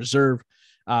on injured reserve.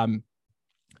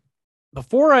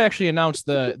 Before I actually announced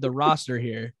the roster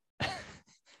here,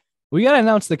 we got to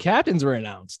announce the captains were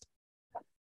announced,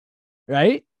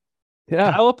 right?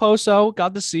 Yeah. Kyle Okposo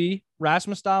got the C,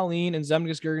 Rasmus Dahlin, and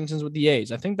Zemgus Girgensons with the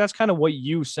A's. I think that's kind of what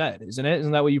you said, isn't it?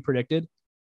 Isn't that what you predicted?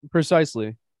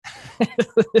 Precisely.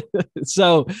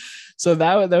 So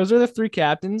those are the three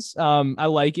captains. I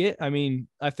like it. I mean,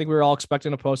 I think we were all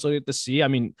expecting Okposo to get the C. I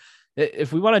mean,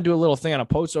 if we want to do a little thing on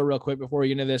Okposo real quick before we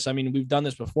get into this, I mean, we've done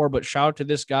this before, but shout out to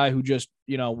this guy who just,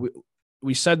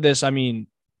 we said this. I mean,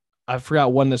 I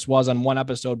forgot when this was on one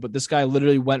episode, but this guy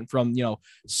literally went from,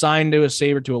 signed to a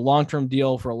Sabre to a long-term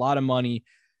deal for a lot of money.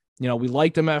 We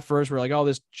liked him at first. We're like, oh,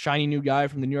 this shiny new guy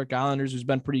from the New York Islanders who's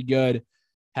been pretty good.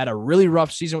 Had a really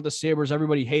rough season with the Sabres.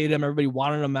 Everybody hated him. Everybody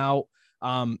wanted him out.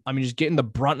 I mean, just getting the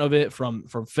brunt of it from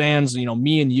fans,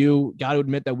 me and you got to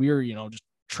admit that we were, just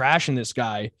trashing this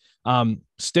guy.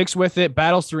 Sticks with it,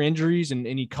 battles through injuries, and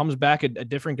he comes back a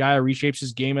different guy, reshapes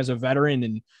his game as a veteran,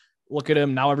 and look at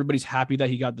him. Now everybody's happy that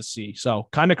he got the C. So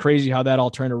kind of crazy how that all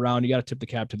turned around. You got to tip the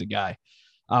cap to the guy.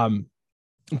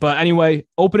 But anyway,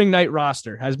 opening night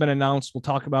roster has been announced. We'll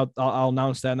talk about, I'll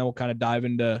announce that, and then we'll kind of dive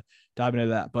into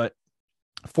that. But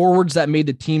forwards that made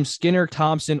the team: Skinner,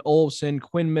 Thompson, Olofsson,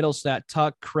 Quinn Middlestat,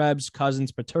 Tuck, Krebs,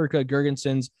 Cousins, Peterka,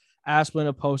 Girgensons,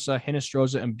 Asplund, Oposa,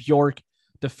 Hinostroza, and Bjork.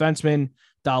 Defensemen: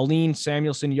 Dahlin,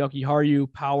 Samuelson, Yoki Haru,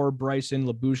 Power, Bryson,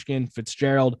 Labushkin,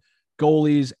 Fitzgerald.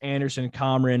 Goalies: Anderson,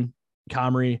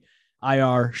 Comrie,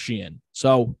 IR, Sheehan.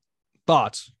 So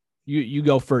thoughts? You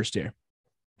go first here.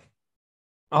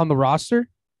 On the roster?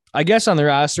 I guess on the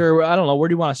roster, I don't know. Where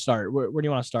do you want to start? Where do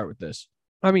you want to start with this?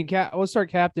 I mean, let's start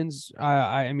captains.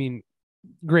 I mean,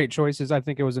 great choices. I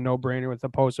think it was a no-brainer with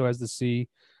Okposo as the C.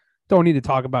 Don't need to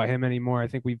talk about him anymore. I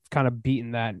think we've kind of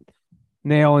beaten that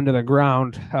nail into the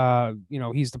ground.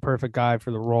 He's the perfect guy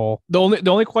for the role. The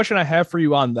only question I have for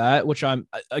you on that, which I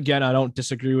don't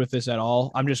disagree with this at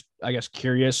all. I'm just, I guess,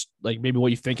 curious, like maybe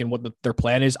what you think and what their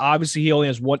plan is. Obviously, he only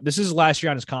has one. This is his last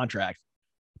year on his contract.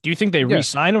 Do you think they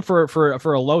re-sign him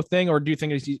for a low thing, or do you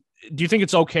think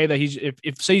it's okay that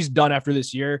if say he's done after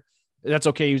this year, that's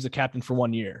okay? He was the captain for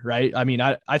 1 year, right? I mean,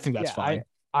 I think that's fine.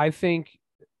 I think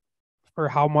for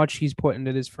how much he's put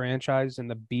into this franchise and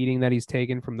the beating that he's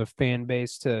taken from the fan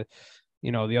base to,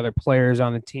 the other players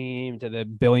on the team, to the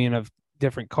billion of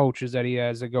different coaches that he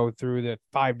has to go through, the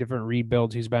 5 different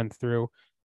rebuilds he's been through,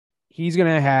 he's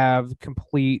going to have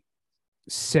complete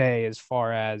say as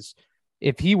far as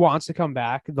if he wants to come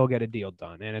back, they'll get a deal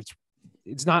done. And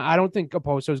it's not, I don't think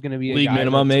Okposo is going to be a league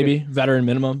minimum, maybe veteran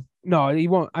minimum. No, he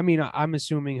won't. I mean, I'm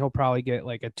assuming he'll probably get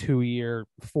like a 2-year,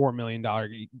 $4 million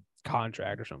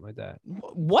contract or something like that.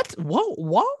 What?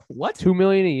 What? $2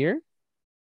 million a year?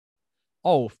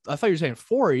 Oh, I thought you were saying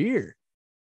 4 a year.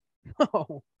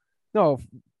 No,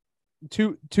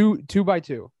 two by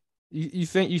two. You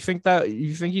think he's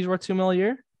worth $2 million a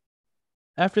year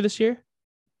after this year?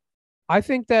 I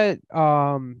think that,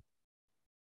 I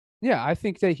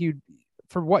think that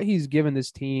for what he's given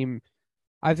this team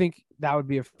I think that would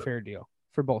be a fair deal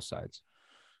for both sides.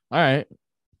 All right.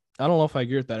 I don't know if I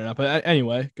agree with that or not, but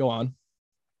anyway, go on.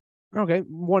 Okay,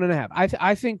 1.5.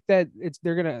 I think that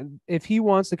they're gonna, if he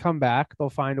wants to come back, they'll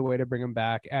find a way to bring him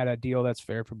back at a deal that's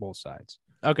fair for both sides.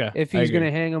 Okay. If he's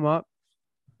gonna hang him up,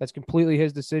 that's completely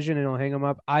his decision, and he'll hang him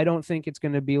up. I don't think it's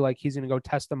gonna be like he's gonna go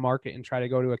test the market and try to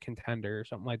go to a contender or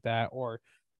something like that, or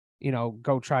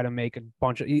go try to make a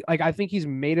bunch of I think he's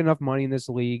made enough money in this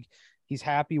league. He's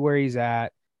happy where he's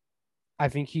at. I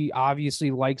think he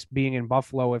obviously likes being in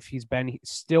Buffalo if he's been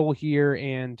still here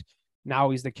and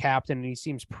now he's the captain and he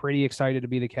seems pretty excited to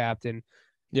be the captain.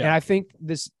 Yeah. And I think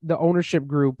the ownership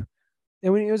group,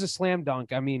 and when it was a slam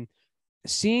dunk, I mean,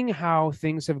 seeing how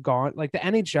things have gone, like the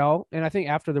NHL, and I think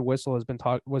After the Whistle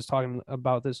was talking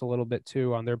about this a little bit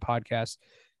too on their podcast.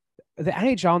 The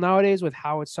NHL nowadays, with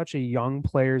how it's such a young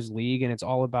players league and it's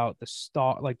all about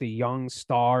the young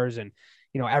stars and,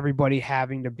 everybody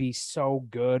having to be so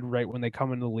good right when they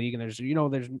come into the league. And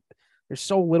there's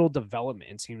so little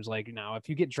development. It seems like now, if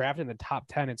you get drafted in the top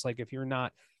 10, it's like, if you're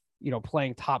not,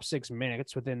 playing top 6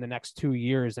 minutes within the next 2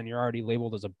 years, then you're already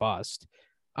labeled as a bust.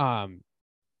 And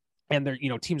they're,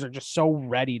 teams are just so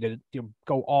ready to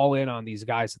go all in on these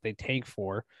guys that they tank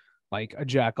for, like a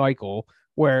Jack Eichel,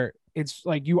 where it's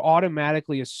like you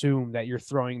automatically assume that you're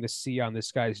throwing the C on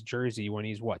this guy's jersey when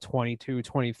he's 22,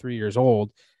 23 years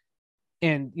old.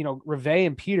 And, Rivet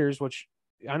and Peters, which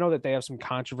I know that they have some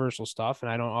controversial stuff, and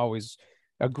I don't always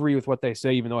agree with what they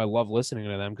say, even though I love listening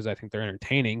to them because I think they're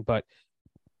entertaining. But,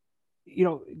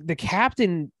 the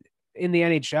captain in the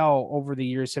NHL over the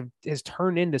years has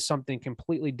turned into something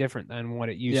completely different than what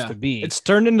it used to be. It's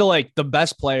turned into like the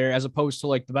best player as opposed to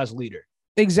like the best leader.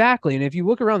 Exactly. And if you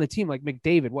look around the team, like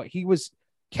McDavid, he was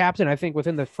captain, I think,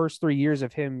 within the first 3 years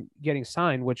of him getting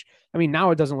signed, which, I mean,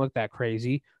 now it doesn't look that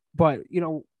crazy, but,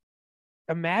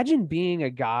 imagine being a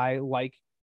guy like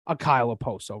a Kyle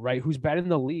Okposo, right? Who's been in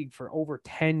the league for over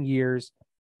 10 years,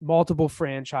 multiple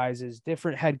franchises,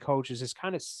 different head coaches, has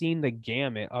kind of seen the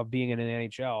gamut of being in an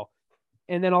NHL.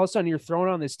 And then all of a sudden you're thrown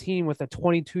on this team with a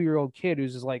 22-year-old kid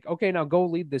who's just like, okay, now go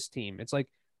lead this team. It's like,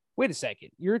 wait a second.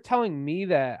 You're telling me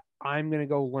that I'm going to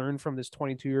go learn from this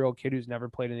 22-year-old kid who's never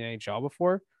played in the NHL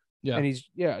before? Yeah.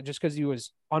 And just because he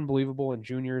was unbelievable in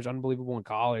juniors, unbelievable in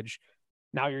college,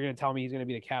 now you're going to tell me he's going to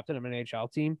be the captain of an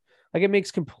NHL team? Like, it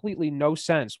makes completely no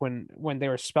sense when they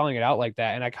were spelling it out like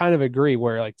that. And I kind of agree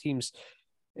where like teams,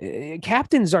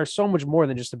 captains are so much more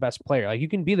than just the best player. Like, you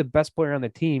can be the best player on the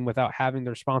team without having the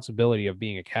responsibility of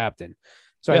being a captain.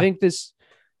 So I think this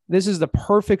is the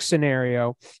perfect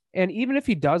scenario. And even if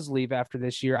he does leave after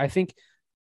this year, I think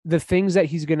the things that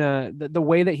he's the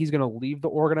way that he's going to leave the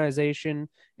organization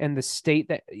and the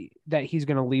state that he's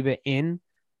going to leave it in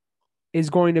is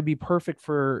going to be perfect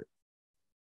for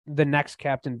the next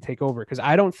captain to take over. Because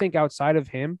I don't think outside of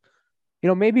him,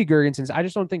 maybe Girgensons, I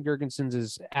just don't think Girgensons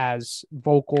is as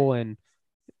vocal and,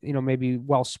 maybe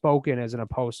well-spoken as an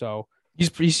Okposo.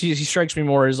 He strikes me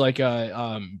more as like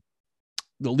the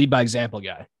lead by example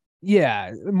guy.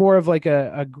 Yeah. More of like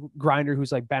a grinder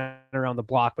who's like been around the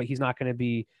block, but he's not going to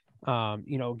be,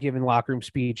 giving locker room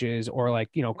speeches or like,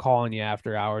 calling you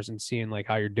after hours and seeing like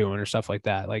how you're doing or stuff like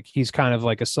that. Like, he's kind of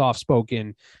like a soft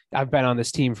spoken, I've been on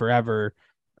this team forever.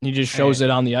 He just shows it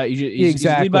on the ice.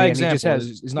 Exactly. He's by example. He just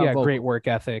has he's not great work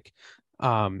ethic,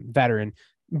 veteran.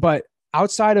 But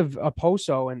outside of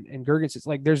Okposo and Girgensons,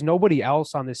 like, there's nobody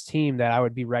else on this team that I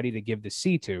would be ready to give the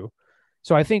C to.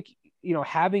 So I think,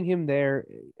 having him there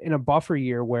in a buffer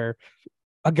year where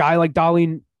a guy like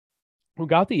Dahlin, who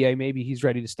got the A, maybe he's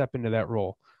ready to step into that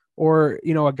role. Or,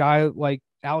 a guy like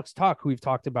Alex Tuch, who we've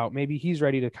talked about, maybe he's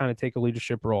ready to kind of take a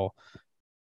leadership role.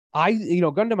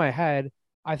 Gun to my head,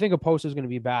 I think Okposo is going to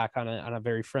be back on a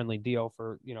very friendly deal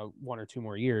for, 1 or 2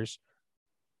 more years.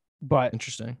 But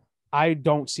interesting. I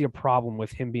don't see a problem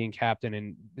with him being captain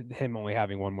and him only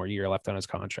having 1 more year left on his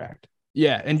contract.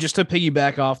 Yeah. And just to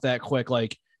piggyback off that quick,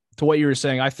 like, to what you were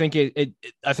saying, I think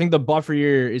I think the buffer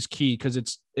year is key because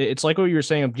it's like what you were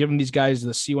saying of giving these guys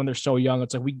the C when they're so young.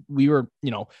 It's like we were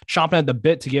chomping at the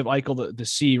bit to give Eichel the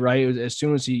C, right? As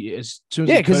soon as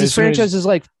because his franchise is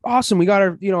like, awesome, we got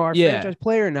our franchise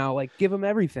player now, like, give him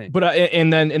everything. But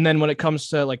and then when it comes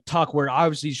to like Tuch, where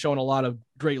obviously he's showing a lot of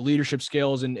great leadership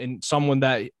skills and someone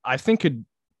that I think could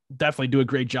definitely do a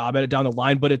great job at it down the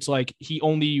line, but it's like he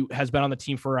only has been on the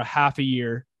team for a half a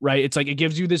year, right? It's like it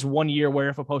gives you this 1 year where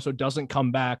if Okposo doesn't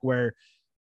come back, where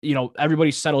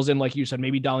everybody settles in, like you said,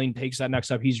 maybe Dahlin takes that next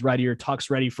step, he's ready, or Tuch's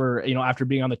ready for after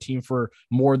being on the team for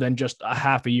more than just a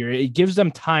half a year. It gives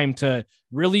them time to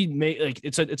really make, like,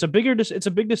 it's a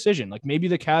big decision. Like, maybe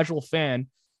the casual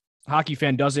hockey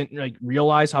fan doesn't like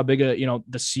realize how big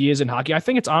the C is in hockey. I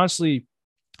think it's honestly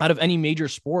out of any major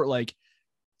sport, like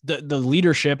the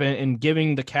leadership and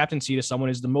giving the captaincy to someone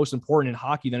is the most important in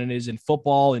hockey than it is in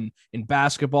football and in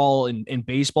basketball and in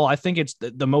baseball. I think it's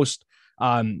the most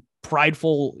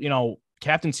prideful,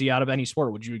 captaincy out of any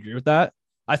sport. Would you agree with that?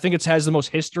 I think it has the most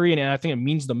history, and I think it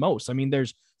means the most. I mean,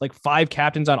 there's like 5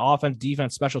 captains on offense,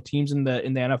 defense, special teams in the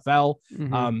NFL.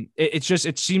 Mm-hmm.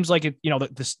 It seems like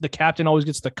the captain always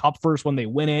gets the cup first when they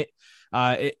win it.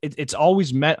 It's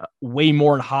always meant way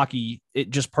more in hockey. It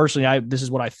just personally, this is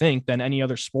what I think, than any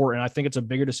other sport, and I think it's a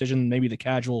bigger decision than maybe the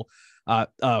casual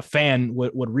fan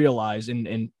would realize.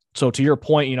 And so to your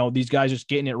point, these guys just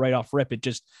getting it right off rip,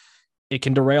 it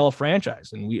can derail a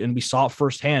franchise, and we saw it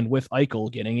firsthand with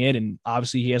Eichel getting it, and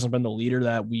obviously he hasn't been the leader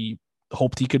that we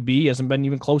hoped he could be. He hasn't been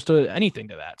even close to anything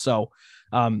to that. So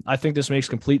I think this makes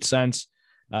complete sense.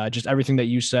 Just everything that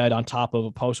you said on top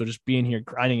of Okposo, just being here,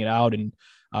 grinding it out, and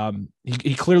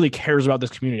he clearly cares about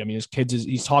this community. I mean, his kids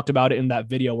he's talked about it in that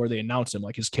video where they announced him,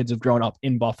 like his kids have grown up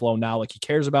in Buffalo now, like he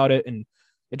cares about it, and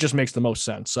it just makes the most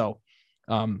sense. So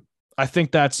I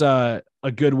think that's a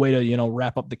good way to,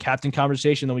 wrap up the captain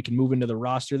conversation. Then we can move into the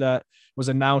roster that was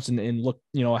announced and look,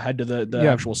 ahead to the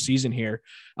actual season here.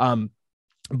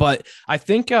 But I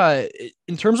think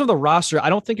in terms of the roster, I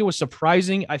don't think it was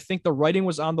surprising. I think the writing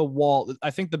was on the wall. I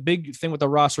think the big thing with the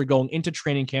roster going into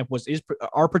training camp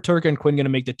are Peterka and Quinn going to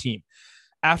make the team?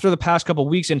 After the past couple of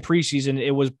weeks in preseason,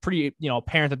 it was pretty,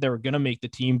 apparent that they were going to make the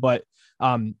team, but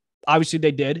obviously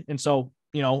they did. And so,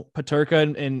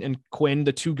 Peterka and Quinn,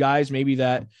 the 2 guys maybe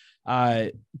that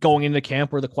going into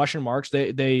camp were the question marks,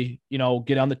 they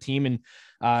get on the team. And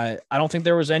I don't think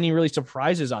there was any really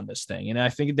surprises on this thing. And I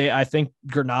think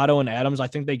Granato and Adams, I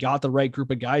think they got the right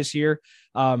group of guys here.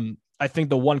 I think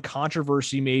the one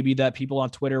controversy maybe that people on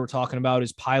Twitter were talking about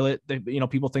is Pilot.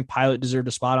 People think Pilot deserved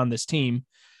a spot on this team.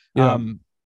 Yeah.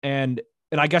 And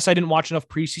I guess I didn't watch enough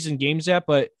preseason games yet,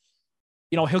 but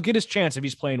he'll get his chance if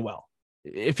he's playing well.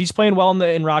 If he's playing well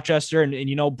in Rochester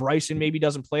and Bryson maybe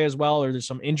doesn't play as well, or there's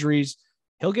some injuries,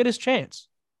 he'll get his chance.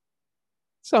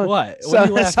 So what?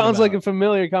 That sounds like a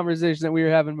familiar conversation that we were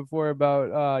having before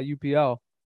about UPL.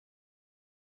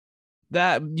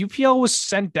 That UPL was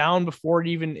sent down before it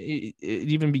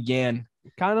even began.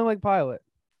 Kind of like Pilot.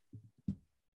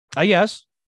 I guess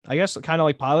kind of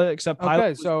like Pilot, except Pilot.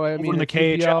 Okay, so I mean, in the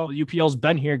KHL, UPL's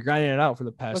been here grinding it out for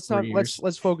the past 3 years.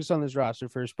 Let's focus on this roster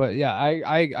first. But yeah,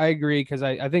 I agree, because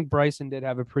I think Bryson did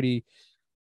have a pretty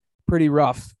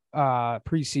rough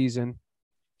preseason.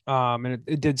 And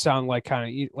it did sound like kind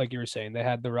of like you were saying, they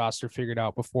had the roster figured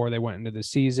out before they went into the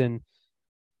season.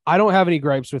 I don't have any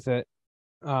gripes with it.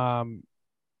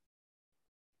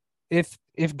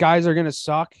 If guys are gonna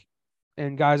suck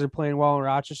and guys are playing well in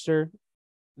Rochester,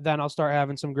 then I'll start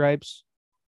having some gripes.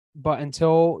 But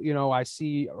until I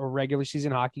see a regular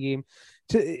season hockey game,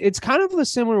 it's kind of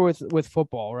similar with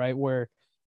football, right? Where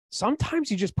sometimes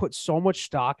you just put so much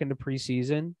stock into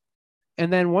preseason,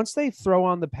 and then once they throw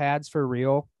on the pads for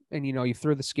real, and you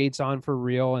throw the skates on for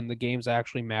real, and the games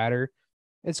actually matter,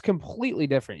 it's completely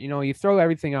different. You throw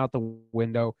everything out the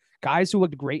window. Guys who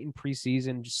looked great in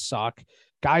preseason just suck.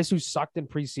 Guys who sucked in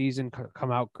preseason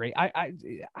come out great. I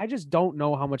just don't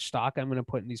know how much stock I'm going to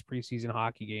put in these preseason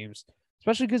hockey games,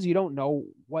 especially because you don't know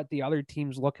what the other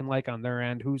team's looking like on their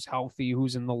end, who's healthy,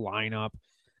 who's in the lineup.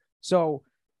 So,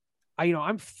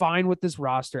 I'm fine with this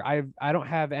roster. I don't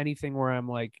have anything where I'm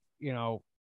like,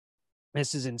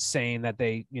 this is insane that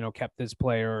they, kept this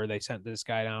player or they sent this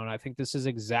guy down. I think this is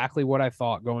exactly what I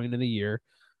thought going into the year.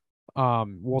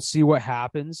 We'll see what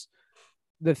happens.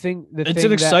 It's an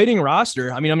exciting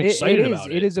roster. I mean, I'm excited about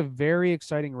it. It is a very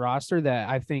exciting roster that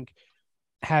I think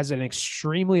has an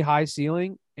extremely high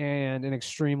ceiling and an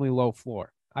extremely low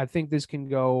floor. I think this can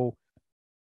go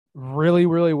really,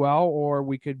 really well, or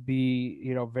we could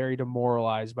be, very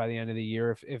demoralized by the end of the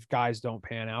year if guys don't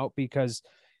pan out, because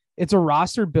it's a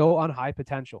roster built on high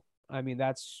potential. I mean,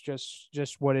 that's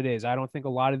just what it is. I don't think a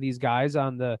lot of these guys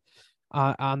on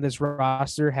this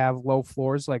roster have low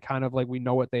floors, kind of like we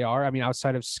know what they are. I mean,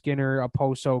 outside of Skinner,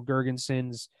 Okposo,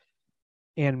 Girgensons,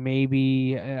 and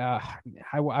maybe I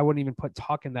wouldn't even put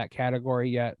Tuck in that category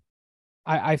yet.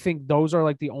 I think those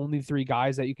are the only 3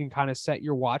 guys that you can kind of set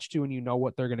your watch to, and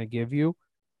what they're going to give you.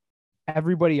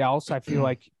 Everybody else, I feel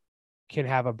like, can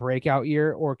have a breakout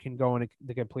year or can go in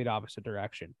the complete opposite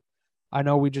direction. I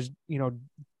know we just,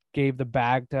 gave the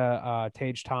bag to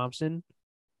Tage Thompson,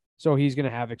 so he's going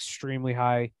to have extremely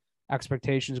high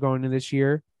expectations going into this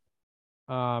year.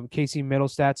 Casey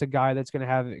Middlestat's a guy that's going to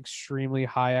have extremely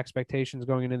high expectations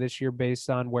going into this year based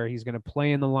on where he's going to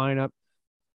play in the lineup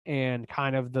and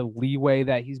kind of the leeway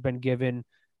that he's been given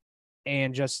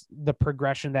and just the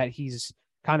progression that he's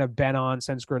kind of been on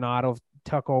since Granato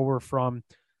took over from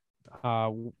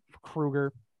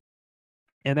Kruger.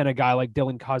 And then a guy like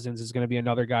Dylan Cousins is going to be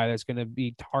another guy that's going to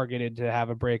be targeted to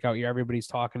have a breakout year. Everybody's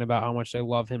talking about how much they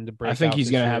love him to break out. I think he's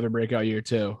going to have a breakout year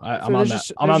too. I'm on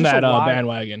that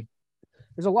bandwagon.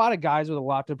 There's a lot of guys with a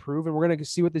lot to prove, and we're going to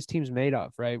see what this team's made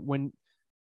of, right? When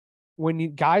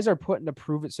guys are put into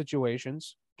prove-it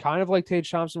situations, kind of like Tage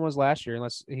Thompson was last year,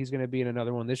 unless he's going to be in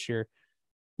another one this year,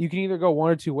 you can either go one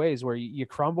or two ways where you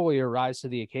crumble or you rise to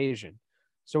the occasion.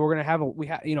 So we're going to have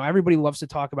everybody loves to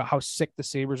talk about how sick the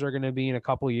Sabres are going to be in a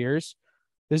couple of years.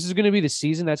 This is going to be the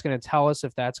season that's going to tell us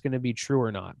if that's going to be true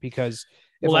or not, because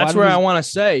that's where I want to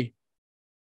say,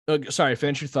 sorry,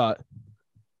 finish your thought.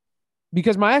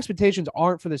 Because my expectations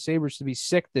aren't for the Sabres to be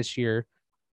sick this year,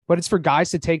 but it's for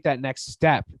guys to take that next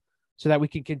step so that we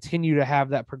can continue to have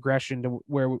that progression to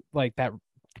where like that can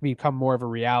become more of a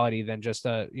reality than just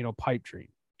a, pipe dream.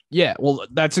 Yeah. Well,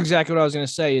 that's exactly what I was going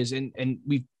to say is,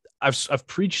 I've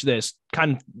preached this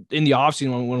kind of in the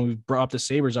offseason when we've brought up the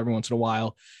Sabres every once in a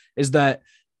while, is that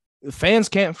fans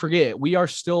can't forget we are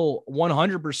still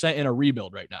 100% in a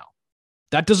rebuild right now.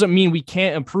 That doesn't mean we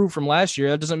can't improve from last year.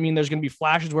 That doesn't mean there's going to be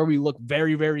flashes where we look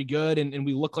very, very good and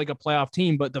we look like a playoff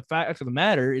team. But the fact of the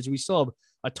matter is we still have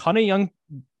a ton of young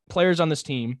players on this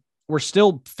team. We're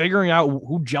still figuring out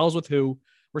who gels with who.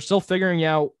 We're still figuring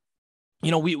out,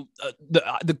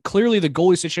 clearly the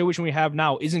goalie situation we have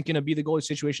now isn't going to be the goalie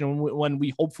situation when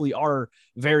we hopefully are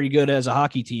very good as a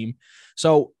hockey team.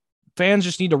 So fans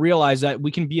just need to realize that we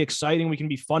can be exciting. We can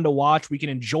be fun to watch. We can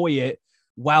enjoy it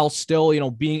while still,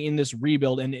 being in this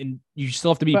rebuild, and you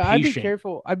still have to be patient.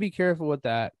 I'd be careful with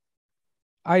that.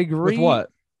 I agree. With what?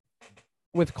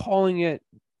 With calling it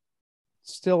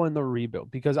still in the rebuild,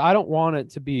 because I don't want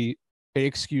it to be an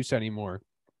excuse anymore.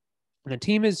 The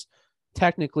team is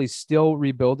technically still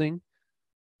rebuilding,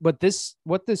 but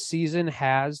what this season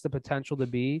has the potential to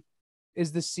be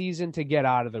is the season to get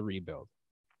out of the rebuild.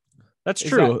 That's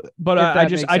true. But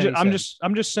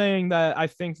I'm just saying that I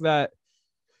think that,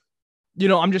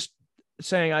 I'm just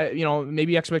saying,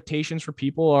 maybe expectations for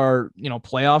people are,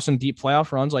 playoffs and deep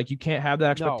playoff runs. Like you can't have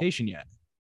that expectation yet.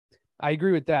 I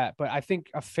agree with that, but I think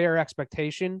a fair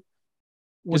expectation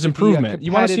is improvement.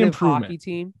 You want to see improvement. Hockey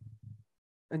team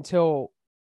until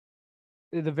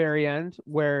the very end,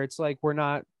 where it's like we're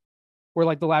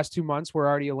like the last 2 months we're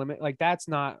already eliminated. Like that's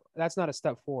not a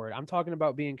step forward. I'm talking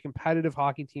about being a competitive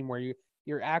hockey team where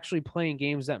you're actually playing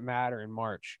games that matter in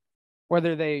March,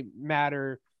 whether they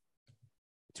matter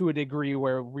to a degree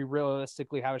where we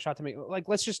realistically have a shot to make, like,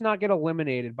 let's just not get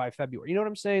eliminated by February. You know what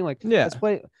I'm saying? Like, yeah, let's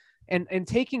play and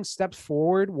taking steps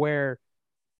forward where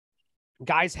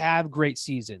guys have great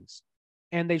seasons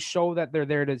and they show that they're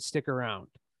there to stick around.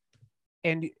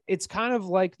 And it's kind of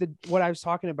like what I was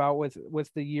talking about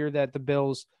with the year that the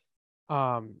Bills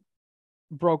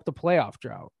broke the playoff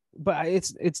drought. But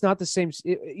it's not the same.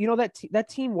 That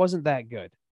team wasn't that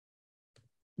good.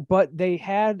 But they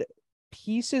had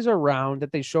pieces around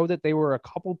that they showed that they were a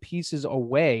couple pieces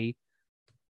away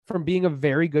from being a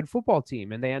very good football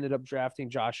team. And they ended up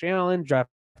drafting Josh Allen,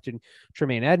 drafting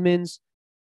Tremaine Edmonds,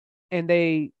 and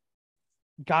they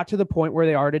got to the point where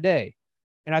they are today.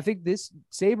 And I think this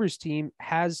Sabres team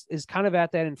is kind of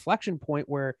at that inflection point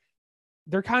where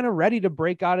they're kind of ready to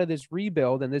break out of this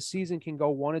rebuild. And this season can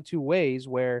go one of two ways,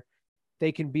 where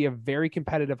they can be a very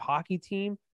competitive hockey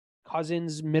team.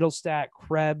 Cousins, Middlestat,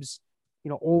 Krebs,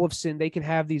 Olofsson, they can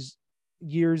have these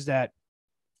years that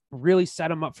really set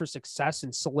them up for success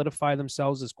and solidify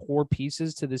themselves as core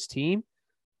pieces to this team.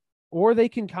 Or they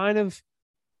can kind of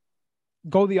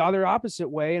go the other opposite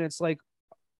way. And it's like,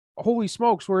 holy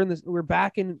smokes, we're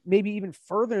back in maybe even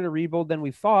further in a rebuild than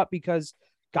we thought, because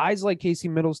guys like Casey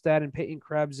Middlestat and Peyton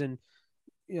Krebs and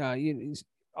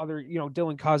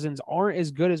Dylan Cousins aren't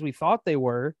as good as we thought they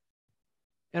were.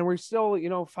 And we're still,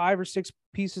 5 or 6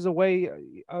 pieces away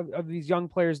of these young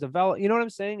players develop. You know what I'm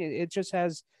saying?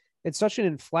 It's such an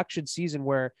inflection season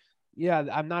where, yeah,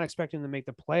 I'm not expecting them to make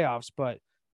the playoffs, but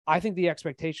I think the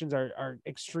expectations are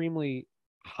extremely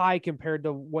high compared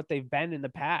to what they've been in the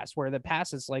past, where the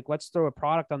past is like, let's throw a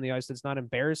product on the ice that's not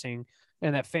embarrassing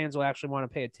and that fans will actually want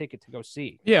to pay a ticket to go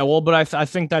see. Yeah. Well, but I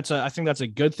think that's a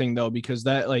good thing though, because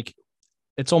that, like,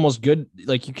 it's almost good.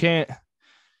 Like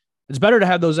it's better to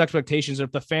have those expectations.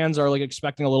 If the fans are like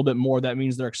expecting a little bit more, that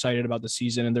means they're excited about the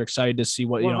season and they're excited to see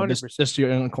what, this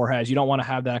year core has. You don't want to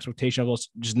have that expectation of us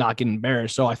just not getting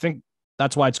embarrassed. So I think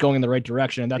that's why it's going in the right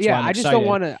direction. And that's why I'm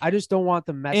excited. I just don't want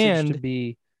the message to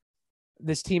be,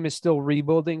 this team is still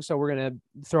rebuilding, so we're going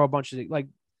to throw a bunch of, like,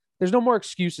 there's no more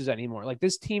excuses anymore. Like,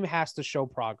 this team has to show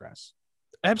progress.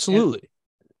 Absolutely.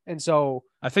 And so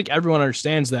I think everyone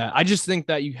understands that. I just think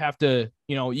that you have to,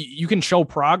 you can show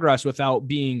progress without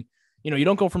being, you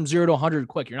don't go from 0 to 100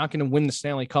 quick. You're not going to win the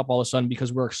Stanley Cup all of a sudden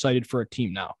because we're excited for a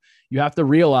team now. You have to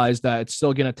realize that it's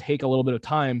still going to take a little bit of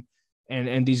time.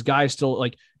 And these guys still,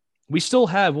 like, we still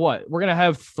have we're going to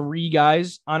have 3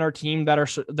 guys on our team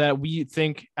that we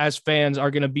think as fans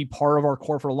are going to be part of our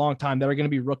core for a long time that are going to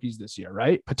be rookies this year,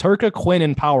 right? Peterka, Quinn,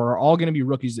 and Power are all going to be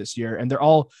rookies this year. And they're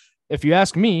all, if you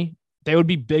ask me, they would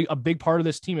be a big part of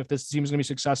this team if this team is going to be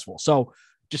successful. So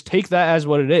just take that as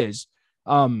what it is.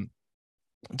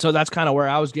 So that's kind of where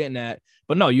I was getting at.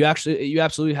 But no, you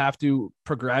absolutely have to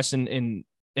progress and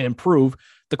improve.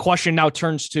 The question now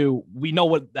turns to, we know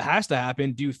what has to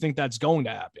happen. Do you think that's going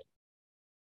to happen?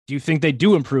 Do you think they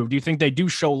do improve? Do you think they do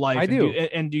show life? I do.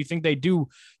 And do you think they do,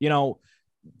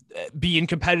 be in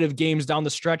competitive games down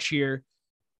the stretch here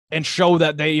and show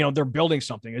that they're building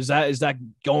something? Is that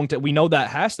going to, we know that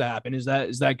has to happen. Is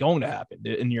that going to happen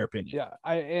in your opinion? Yeah.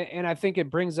 I think it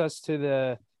brings us to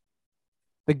the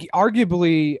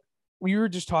arguably, we were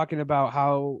just talking about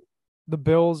how the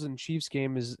Bills and Chiefs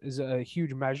game is a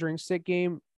huge measuring stick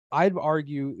game. I'd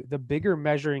argue the bigger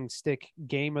measuring stick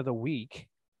game of the week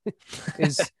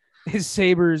is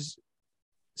Sabres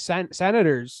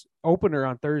Senators opener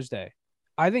on Thursday.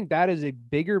 I think that is a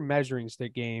bigger measuring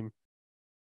stick game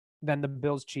than the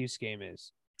Bills Chiefs game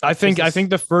is. I think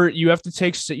the first, you have to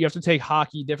take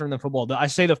hockey different than football. I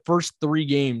say the first 3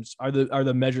 games are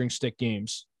the measuring stick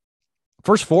games.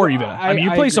 First 4 even. I mean,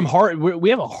 you play some hard. We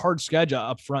have a hard schedule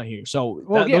up front here, so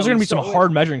those are going to be some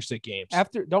hard measuring stick games.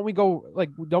 After, don't we go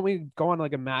on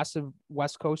like a massive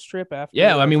West Coast trip after?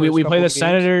 Yeah, I mean, we play the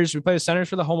Senators. We play the Senators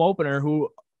for the home opener, who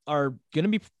are going to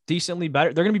be decently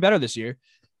better. They're going to be better this year.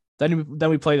 Then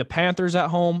we play the Panthers at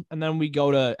home, and then we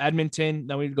go to Edmonton.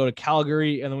 Then we go to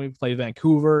Calgary, and then we play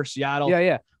Vancouver, Seattle.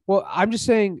 Yeah. Well, I'm just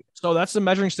saying. So that's the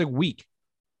measuring stick week.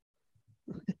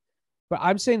 But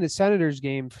I'm saying the Senators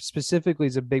game specifically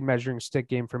is a big measuring stick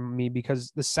game for me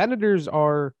because the Senators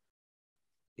are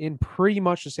in pretty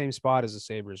much the same spot as the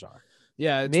Sabres are.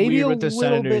 Yeah, it's maybe weird with the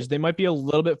Senators. They might be a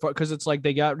little bit far because it's like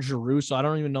they got Giroux, so I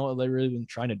don't even know what they've really been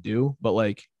trying to do. But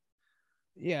like,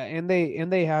 yeah, and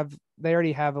they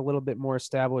already have a little bit more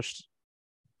established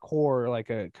core like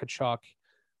a Kachuk,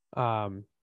 and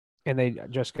they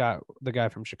just got the guy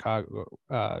from Chicago,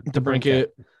 DeBrincat,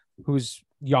 who's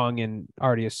young and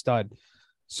already a stud.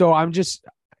 So I'm just,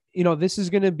 this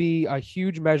is going to be a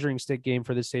huge measuring stick game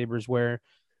for the Sabres where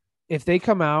if they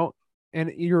come out,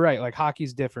 and you're right, like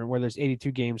hockey's different where there's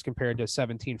 82 games compared to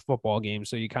 17 football games.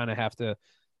 So you kind of have to,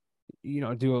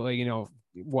 do it like,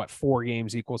 what 4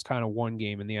 games equals kind of 1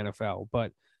 game in the NFL.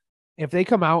 But if they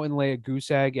come out and lay a goose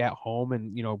egg at home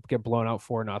and, get blown out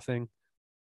 4-0,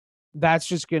 that's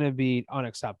just going to be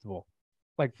unacceptable.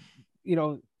 Like,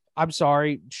 I'm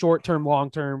sorry, short term,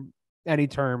 long term, any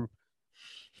term,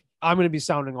 I'm going to be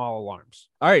sounding all alarms.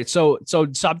 All right. So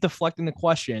stop deflecting the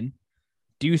question.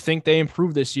 Do you think they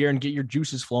improve this year and get your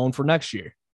juices flowing for next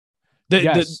year?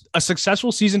 Yes. A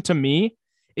successful season to me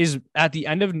is at the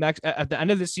end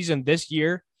of this season, this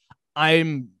year,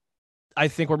 I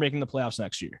think we're making the playoffs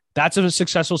next year. That's a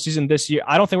successful season this year.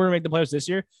 I don't think we're going to make the playoffs this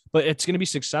year, but it's going to be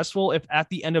successful if at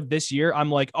the end of this year, I'm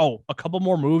like, oh, a couple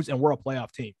more moves and we're a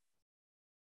playoff team.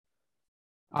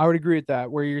 I would agree with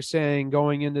that, where you're saying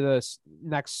going into this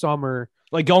next summer,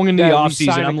 like going into the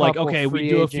offseason, I'm like, okay, we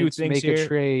do a few things make here. A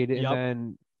trade, and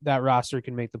then that roster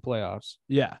can make the playoffs.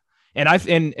 Yeah. And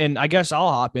I guess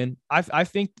I'll hop in. I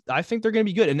think they're going to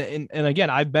be good. And again,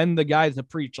 I've been the guy to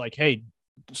preach like, hey,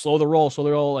 slow the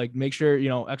roll. Like make sure,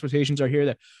 expectations are here.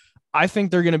 That I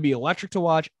think they're going to be electric to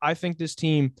watch. I think this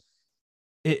team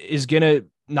is going to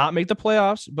not make the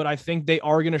playoffs, but I think they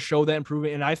are going to show that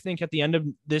improvement. And I think at the end of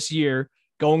this year,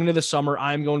 going into the summer,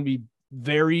 I'm going to be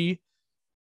very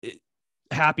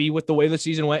happy with the way the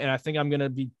season went. And I think I'm going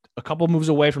to be a couple moves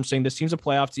away from saying this team's a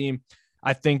playoff team.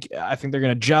 I think they're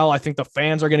going to gel. I think the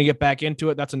fans are going to get back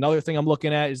into it. That's another thing I'm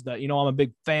looking at is that, I'm a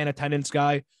big fan attendance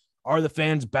guy. Are the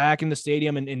fans back in the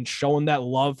stadium and showing that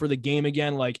love for the game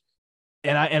again? Like,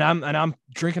 and I'm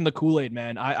drinking the Kool-Aid,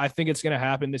 man. I think it's going to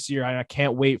happen this year. And I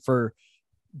can't wait for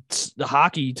the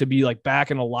hockey to be like back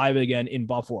and alive again in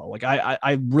Buffalo. Like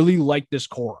I really like this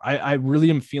core. I really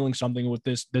am feeling something with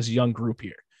this young group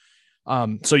here.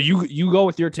 So you go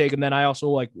with your take, and then I also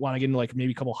want to get into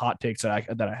maybe a couple hot takes that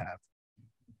I have.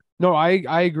 No,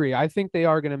 I agree. I think they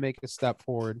are going to make a step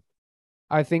forward.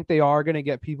 I think they are going to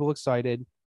get people excited.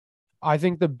 I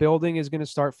think the building is going to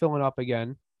start filling up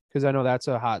again because I know that's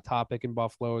a hot topic in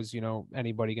Buffalo. Is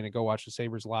anybody going to go watch the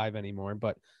Sabres live anymore?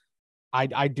 But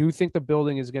I do think the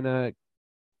building is going to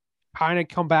kind of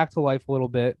come back to life a little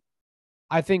bit.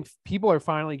 I think people are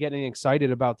finally getting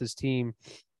excited about this team.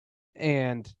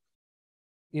 And,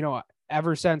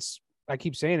 ever since I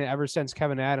keep saying it, ever since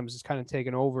Kevin Adams has kind of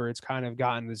taken over, it's kind of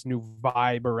gotten this new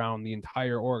vibe around the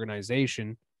entire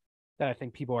organization that I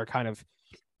think people are kind of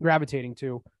gravitating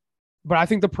to. But I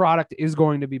think the product is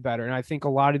going to be better. And I think a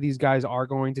lot of these guys are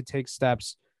going to take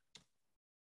steps.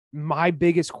 My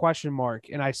biggest question mark,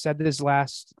 and I said this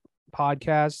last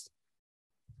podcast,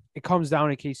 it comes down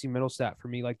to Casey Middlestat for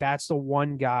me. Like, that's the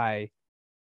one guy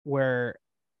where,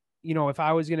 if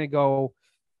I was going to go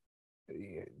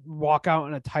walk out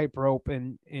on a tightrope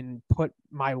and put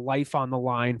my life on the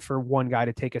line for one guy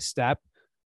to take a step,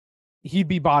 he'd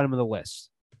be bottom of the list.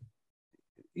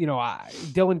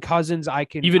 Dylan Cousins, I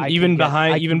can even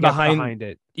behind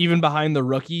it, even behind the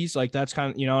rookies. Like, that's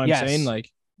kind of, you know what I'm saying?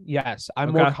 Like, yes,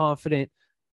 I'm more confident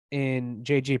in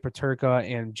JJ Peterka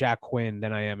and Jack Quinn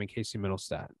than I am in Casey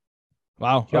Middlestat.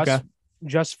 Wow.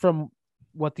 Just from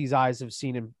what these eyes have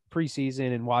seen in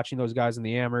preseason and watching those guys in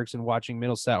the Amerks and watching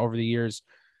Middlestat over the years,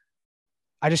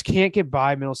 I just can't get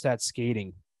by Middlestat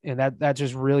skating. And that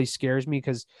just really scares me,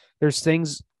 because there's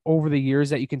things over the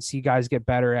years that you can see guys get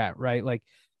better at, right? Like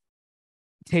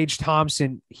Tage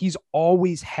Thompson, he's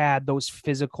always had those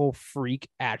physical freak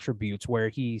attributes where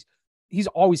he's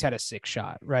always had a 6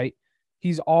 shot, right?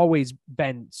 He's always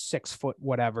been 6 foot,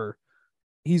 whatever.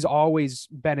 He's always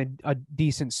been a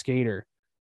decent skater,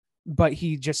 but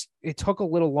it took a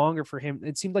little longer for him.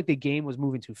 It seemed like the game was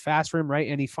moving too fast for him, right?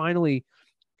 And he finally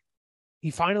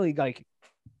like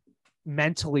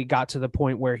mentally got to the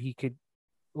point where he could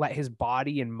let his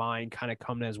body and mind kind of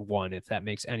come as one, if that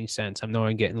makes any sense. I know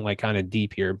I'm getting like kind of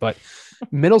deep here, but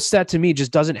Middlestat to me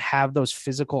just doesn't have those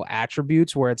physical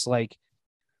attributes where it's like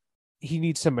he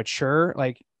needs to mature.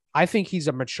 Like, I think he's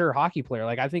a mature hockey player.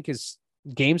 Like, I think his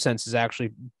game sense is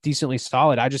actually decently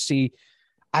solid. I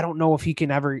don't know if he can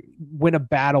ever win a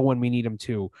battle when we need him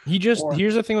to. Here's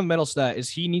the thing with Middlestat is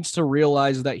he needs to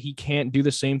realize that he can't do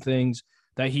the same things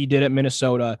that he did at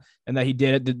Minnesota and that he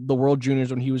did at the World Juniors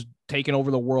when he was taking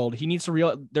over the world. He needs to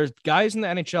realize there's guys in the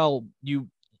NHL.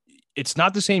 It's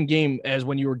not the same game as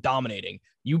when you were dominating.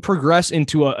 You progress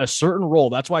into a certain role.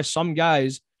 That's why some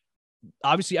guys,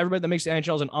 obviously everybody that makes the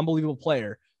NHL is an unbelievable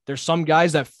player. There's some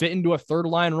guys that fit into a third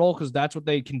line role because that's what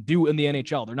they can do in the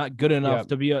NHL. They're not good enough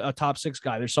to be a top 6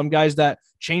 guy. There's some guys that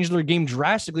change their game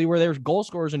drastically where there's goal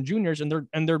scorers and juniors and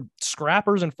they're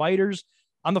scrappers and fighters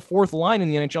on the 4th line in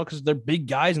the NHL because they're big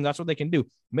guys and that's what they can do.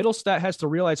 Middlestat has to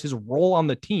realize his role on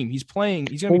the team. He's playing.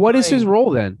 What is his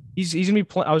role then? He's going to be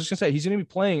playing. I was just going to say he's going to be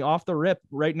playing off the rip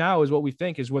right now is what we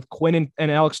think is with Quinn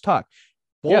and Alex Tuch.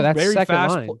 That's very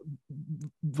fast.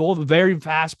 Both very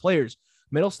fast players.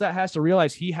 Middlestat has to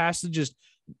realize he has to just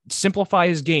simplify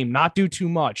his game, not do too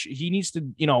much. He needs to,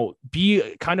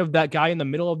 be kind of that guy in the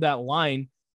middle of that line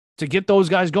to get those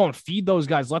guys going, feed those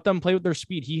guys, let them play with their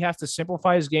speed. He has to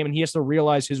simplify his game and he has to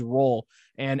realize his role.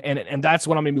 And that's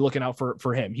what I'm going to be looking out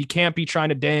for him. He can't be trying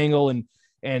to dangle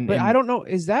and I don't know.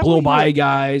 Is that blow by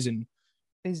guys? And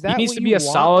is that he needs to be a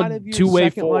solid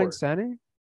two-way forward center?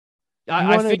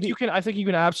 I think you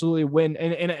can absolutely win.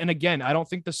 And again, I don't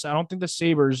think the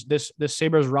Sabres, this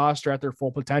Sabres roster at their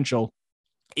full potential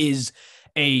is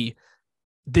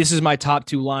this is my top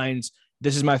 2 lines.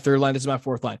 This is my 3rd line. This is my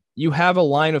 4th line. You have a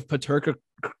line of Peterka,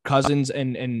 Cousins,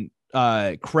 and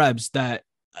Krebs that,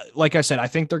 like I said, I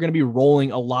think they're going to be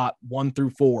rolling a lot 1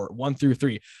 through 4, 1 through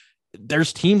 3.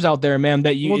 There's teams out there, man,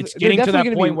 that it's getting to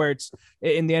that point where it's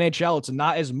in the NHL. It's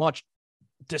not as much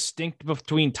distinct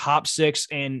between top 6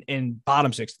 and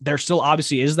bottom 6. There still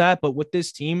obviously is that, but with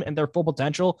this team and their full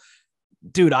potential,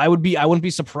 dude, I wouldn't be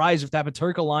surprised if that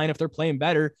Peterka line, if they're playing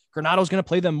better, Granato's going to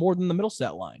play them more than the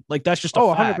Middlestat line. Like, that's just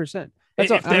a fact. 100%.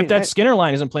 If that Skinner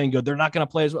line isn't playing good, they're not going to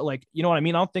play as well. Like, you know what I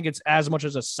mean? I don't think it's as much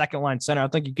as a second line center. I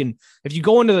think if you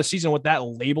go into the season with that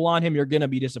label on him, you're going to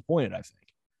be disappointed, I think.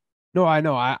 No, I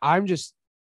know. I'm just,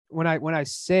 when I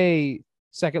say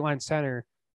second line center,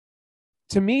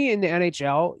 to me in the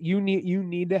NHL, you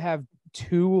need to have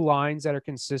 2 lines that are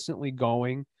consistently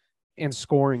going and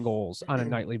scoring goals on a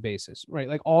nightly basis, right?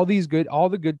 Like all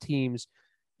the good teams,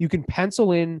 you can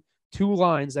pencil in 2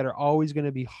 lines that are always going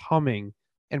to be humming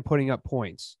and putting up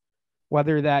points,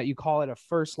 whether that you call it a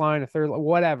first line, a third line,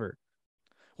 whatever.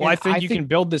 Well, I think you can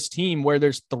build this team where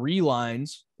there's 3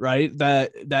 lines, right?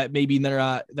 That maybe they're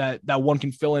not, that one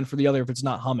can fill in for the other if it's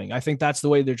not humming. I think that's the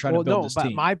way they're trying to build this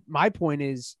team. My point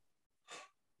is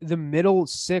the middle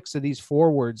 6 of these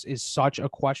forwards is such a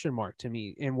question mark to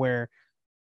me, and where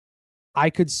I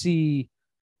could see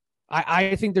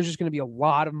I think there's just going to be a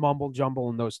lot of mumble jumble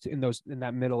in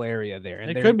that middle area there.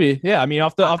 And It could be. Yeah. I mean,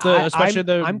 especially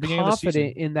the I'm beginning of the season.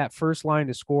 confident in that first line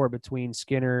to score between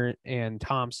Skinner and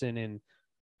Thompson, and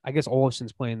I guess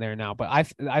Olafson's playing there now. But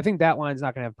I think that line's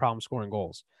not going to have problems scoring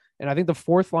goals. And I think the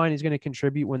fourth line is going to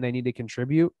contribute when they need to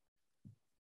contribute.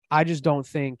 I just don't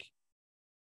think.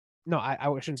 No,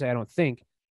 I shouldn't say I don't think.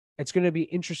 It's going to be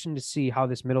interesting to see how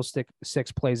this middle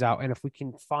six plays out. And if we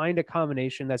can find a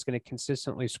combination that's going to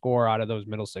consistently score out of those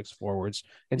middle six forwards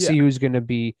and see who's going to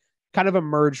be kind of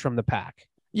emerge from the pack.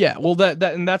 Yeah, well,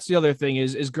 and that's the other thing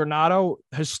is Granato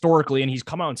historically, and he's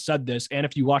come out and said this, and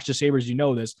if you watch the Sabres, you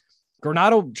know this,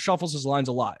 Granato shuffles his lines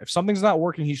a lot. If something's not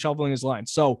working, he's shuffling his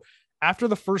lines. So after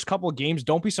the first couple of games,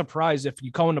 don't be surprised if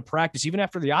you come into practice, even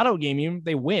after the Ottawa game, even if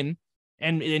they win,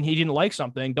 and he didn't like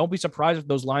something, don't be surprised if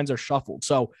those lines are shuffled.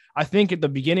 So I think at the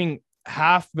beginning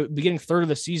third of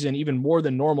the season, even more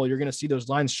than normal, you're going to see those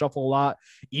lines shuffle a lot,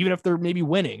 even if they're maybe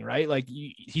winning, right? Like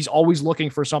he's always looking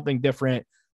for something different.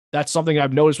 That's something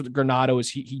I've noticed with Granato is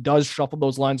he does shuffle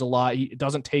those lines a lot. It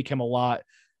doesn't take him a lot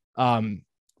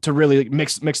to really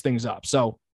mix things up.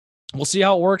 So we'll see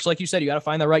how it works. Like you said, you got to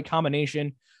find the right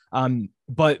combination.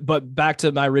 But back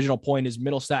to my original point is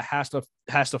Mittelstadt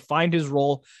has to find his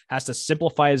role, has to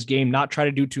simplify his game, not try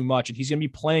to do too much. And he's going to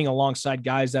be playing alongside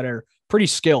guys that are pretty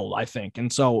skilled, I think.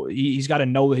 And so he's got to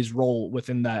know his role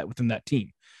within that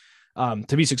team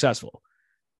to be successful.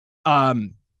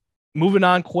 Moving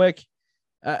on quick.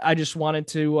 I just wanted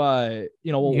to,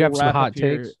 we'll you have some hot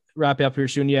takes. Wrap up here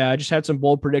soon. Yeah, I just had some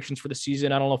bold predictions for the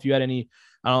season. I don't know if you had any.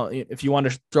 If you want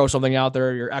to throw something out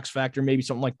there, your X factor, maybe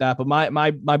something like that. But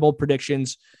my bold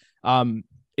predictions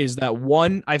is that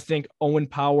one, I think Owen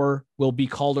Power will be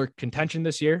Calder contention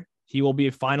this year. He will be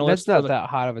a finalist. That's not that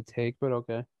hot of a take, but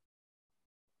okay.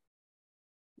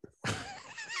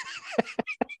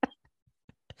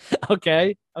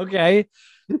 Okay.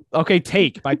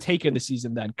 Take of the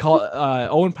season then.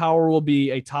 Owen Power will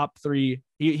be a top 3.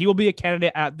 He will be a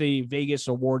candidate at the Vegas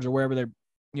Awards or wherever they're,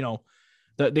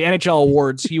 the NHL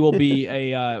Awards. He will be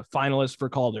a finalist for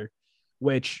Calder,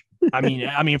 which I mean,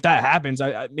 if that happens,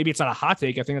 maybe it's not a hot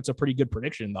take. I think that's a pretty good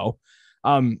prediction though.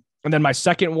 And then my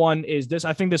second one is this.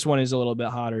 I think this one is a little bit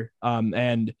hotter.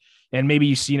 And maybe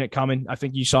you've seen it coming. I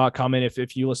think you saw it coming.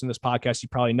 If you listen to this podcast, you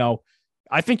probably know.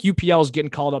 I think UPL is getting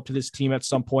called up to this team at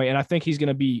some point, and I think he's going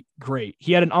to be great.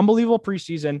 He had an unbelievable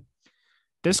preseason.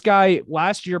 This guy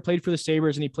last year played for the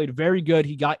Sabres, and he played very good.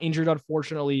 He got injured,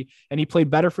 unfortunately, and he played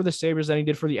better for the Sabres than he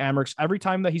did for the Amerks. Every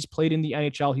time that he's played in the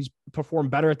NHL, he's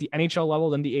performed better at the NHL level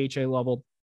than the AHA level.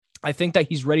 I think that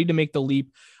he's ready to make the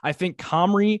leap. I think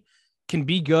Comrie can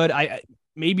be good.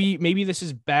 Maybe this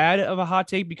is bad of a hot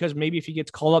take because maybe if he gets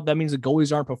called up, that means the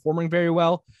goalies aren't performing very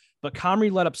well. But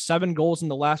Comrie let up 7 goals in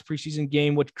the last preseason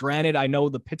game, which granted, I know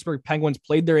the Pittsburgh Penguins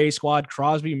played their A squad,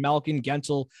 Crosby, Malkin,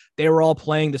 Gensel, they were all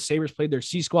playing. The Sabres played their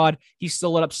C squad. He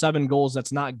still let up 7 goals.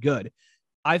 That's not good.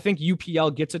 I think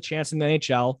UPL gets a chance in the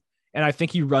NHL, and I think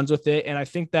he runs with it. And I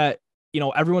think that,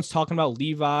 everyone's talking about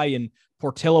Levi and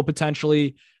Portillo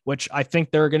potentially, which I think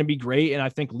they're going to be great. And I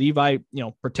think Levi,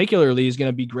 particularly is going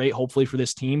to be great, hopefully for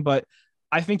this team. But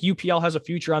I think UPL has a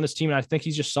future on this team. And I think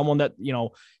he's just someone that,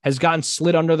 has gotten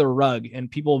slid under the rug and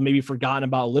people maybe forgotten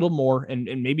about a little more. And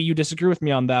maybe you disagree with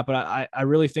me on that, but I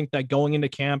really think that going into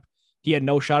camp, he had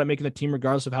no shot at making the team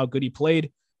regardless of how good he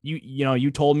played.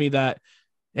 You told me that,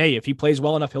 hey, if he plays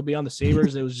well enough, he'll be on the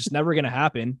Sabres. It was just never going to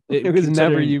happen. It was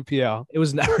never UPL. It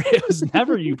was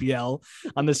never UPL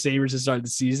on the Sabres to start the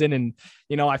season. And,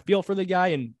 I feel for the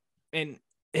guy and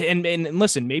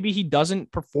listen, maybe he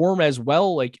doesn't perform as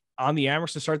well, like on the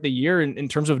Amerks to start the year in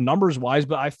terms of numbers wise,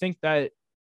 but I think that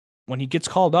when he gets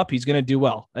called up, he's going to do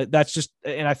well. That's just,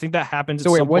 and I think that happens.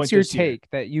 So wait, what's your take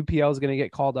that UPL is going to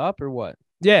get called up or what?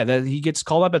 Yeah, that he gets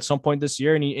called up at some point this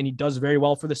year and he does very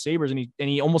well for the Sabres and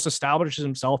he almost establishes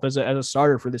himself as a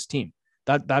starter for this team.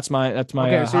 That's my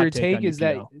okay. So your take is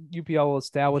that UPL will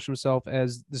establish himself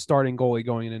as the starting goalie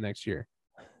going into next year.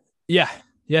 Yeah.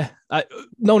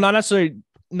 No, not necessarily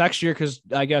next year. Cause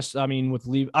I guess, with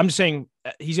Leave, I'm just saying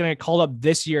he's going to get called up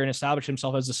this year and establish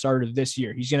himself as the starter this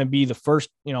year. He's going to be the first,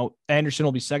 Anderson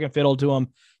will be second fiddle to him.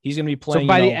 He's going to be playing. So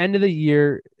by the end of the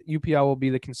year, UPL will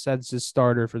be the consensus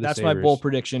starter for the Sabres. That's my bold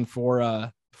prediction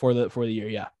for the year.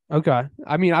 Yeah. Okay.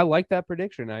 I like that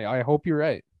prediction. I hope you're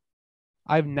right.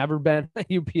 I've never been a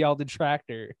UPL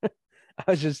detractor. I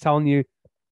was just telling you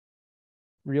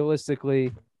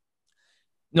realistically.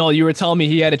 No, you were telling me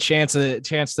he had a chance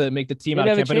to make the team out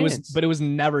of camp, but it was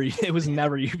never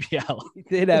UPL. He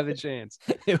did have a chance.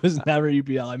 It was never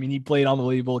UPL. He played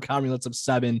unbelievable. Comrie lets up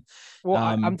 7. Well,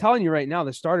 I'm telling you right now,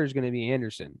 the starter is going to be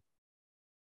Anderson.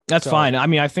 That's So- fine. I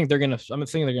mean, I'm assuming they're gonna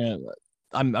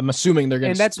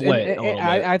And that's split and a little bit.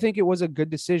 I think it was a good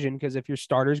decision because if your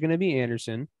starter is going to be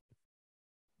Anderson,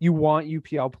 you want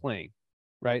UPL playing,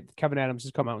 right? Kevin Adams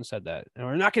has come out and said that, and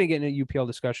we're not going to get into a UPL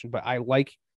discussion, but I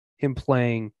like him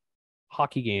playing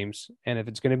hockey games, and if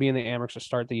it's going to be in the Amerks to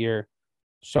start the year,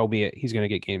 so be it. He's going to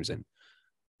get games in.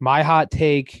 My hot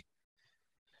take,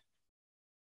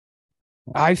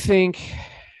 I think.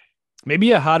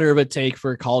 Maybe a hotter of a take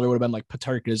for Calder would have been like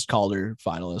Paterka's Calder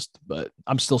finalist, but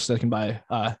I'm still sticking by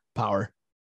Power.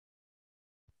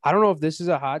 I don't know if this is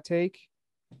a hot take.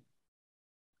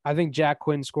 I think Jack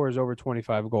Quinn scores over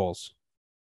 25 goals.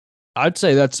 I'd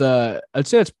say that's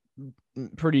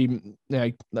pretty. Yeah,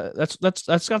 that's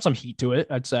got some heat to it.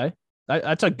 I'd say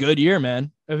that's a good year,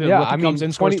 man. If Yeah, comes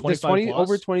in, scores 20 25 plus,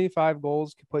 over 25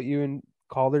 goals could put you in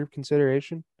Calder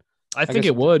consideration. I think guess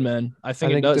it would, man. I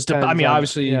think it does. I depends mean, on-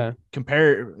 obviously, yeah.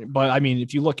 compare, but I mean,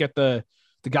 if you look at the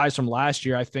guys from last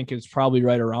year, I think it's probably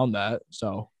right around that.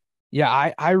 So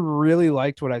Yeah, I really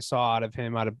liked what I saw out of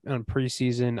him on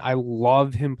preseason. I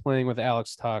love him playing with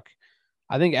Alex Tuck.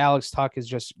 I think Alex Tuck is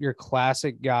just your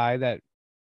classic guy that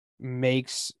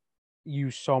makes you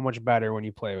so much better when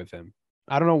you play with him.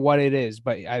 I don't know what it is,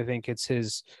 but I think it's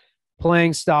his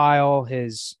playing style,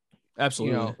 his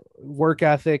absolutely, work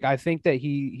ethic. I think that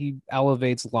he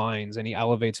elevates lines and he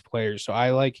elevates players. So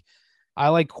I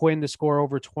like Quinn to score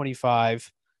over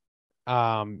 25.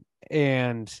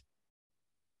 And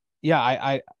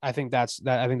yeah, I think that's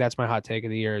my hot take of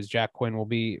the year is Jack Quinn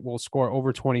will score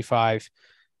over 25.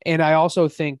 And I also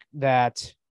think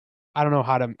that I don't know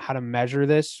how to measure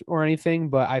this or anything,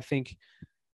 but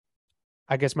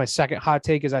I guess my second hot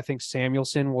take is I think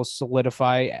Samuelsson will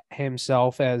solidify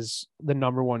himself as the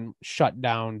number one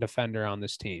shutdown defender on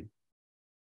this team.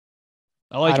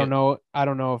 I don't know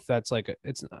if that's like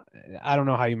I don't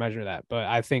know how you measure that, but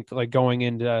I think like going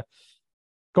into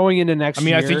next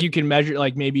year. I think you can measure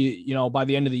like maybe, by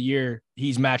the end of the year,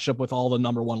 he's matched up with all the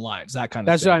number one lines, that kind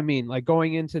of That's thing. what I mean. Like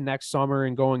going into next summer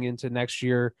and going into next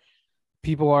year,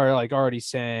 people are like already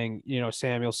saying,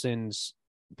 Samuelsson's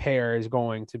pair is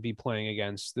going to be playing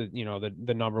against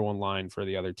the number one line for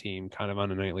the other team kind of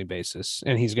on a nightly basis.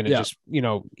 And he's going to just,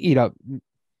 eat up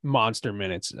monster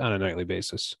minutes on a nightly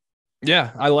basis.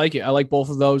 Yeah, I like it. I like both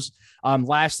of those.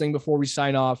 Last thing before we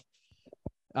sign off,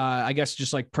 I guess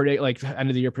just like predict like end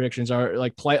of the year predictions are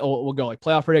like we'll go like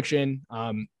playoff prediction.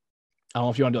 I don't know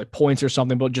if you want to do like points or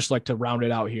something, but just like to round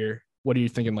it out here. What are you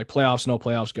thinking? Like playoffs, no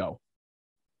playoffs, go.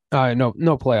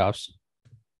 No playoffs.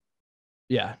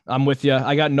 Yeah, I'm with you.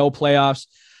 I got no playoffs.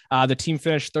 The team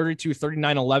finished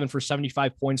 32-39-11 for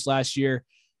 75 points last year.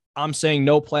 I'm saying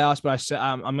no playoffs, but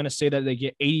I'm going to say that they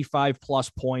get 85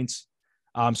 plus points.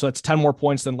 So that's 10 more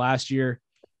points than last year.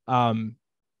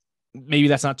 Maybe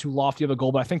that's not too lofty of a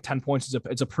goal, but I think 10 points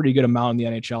it's a pretty good amount in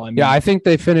the NHL. I mean, yeah, I think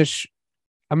they finish.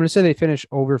 I'm going to say they finish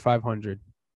over 500.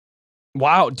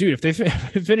 Wow, dude, if they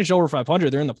finish over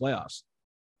 500, they're in the playoffs.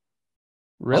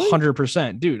 Really?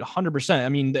 100%, dude, 100%. I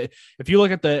mean, if you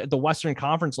look at the Western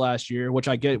Conference last year, which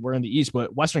I get, we're in the East,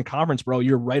 but Western Conference, bro,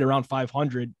 you're right around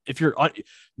 500. If you're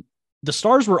the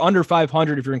Stars were under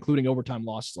 500 if you're including overtime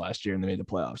losses last year and they made the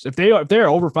playoffs. If they're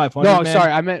over 500, no, man,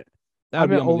 sorry, I meant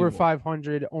over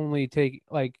 500. 500.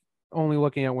 Only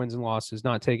looking at wins and losses,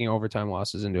 not taking overtime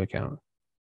losses into account.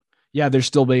 Yeah, they're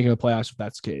still making the playoffs if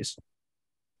that's the case.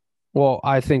 Well,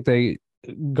 I think they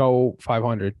go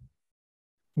 500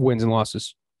 wins and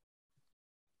losses.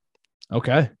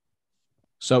 Okay.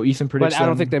 So Ethan predicts, but I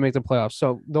don't think they make the playoffs,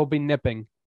 so they'll be nipping.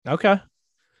 Okay.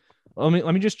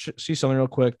 Let me just see something real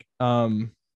quick. So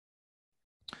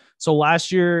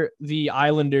last year the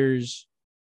Islanders,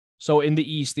 so in the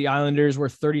East, the Islanders were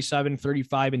 37,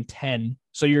 35, and 10.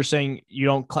 So you're saying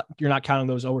you're not counting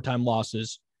those overtime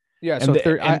losses. Yeah, so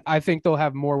I think they'll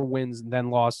have more wins than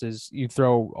losses. You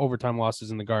throw overtime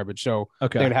losses in the garbage, so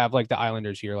okay, they'd have like the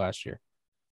Islanders here last year.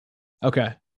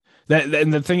 Okay,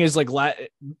 and the thing is like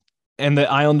and the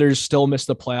Islanders still missed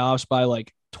the playoffs by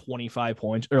like 25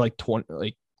 points or like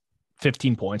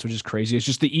 15 points, which is crazy. It's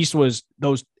just the East was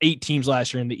those 8 teams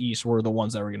last year in the East were the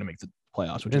ones that were going to make the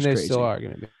playoffs, which is crazy. And they still are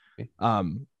going to be.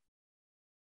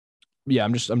 Yeah,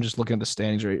 I'm just looking at the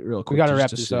standings real quick. We got to wrap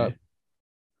this up.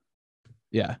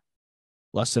 Yeah.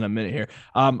 Less than a minute here.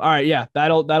 All right. Yeah,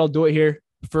 that'll do it here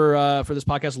for this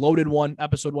podcast. Loaded One,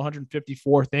 episode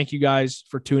 154. Thank you guys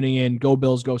for tuning in. Go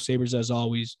Bills, go Sabres as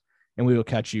always. And we will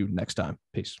catch you next time.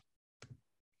 Peace.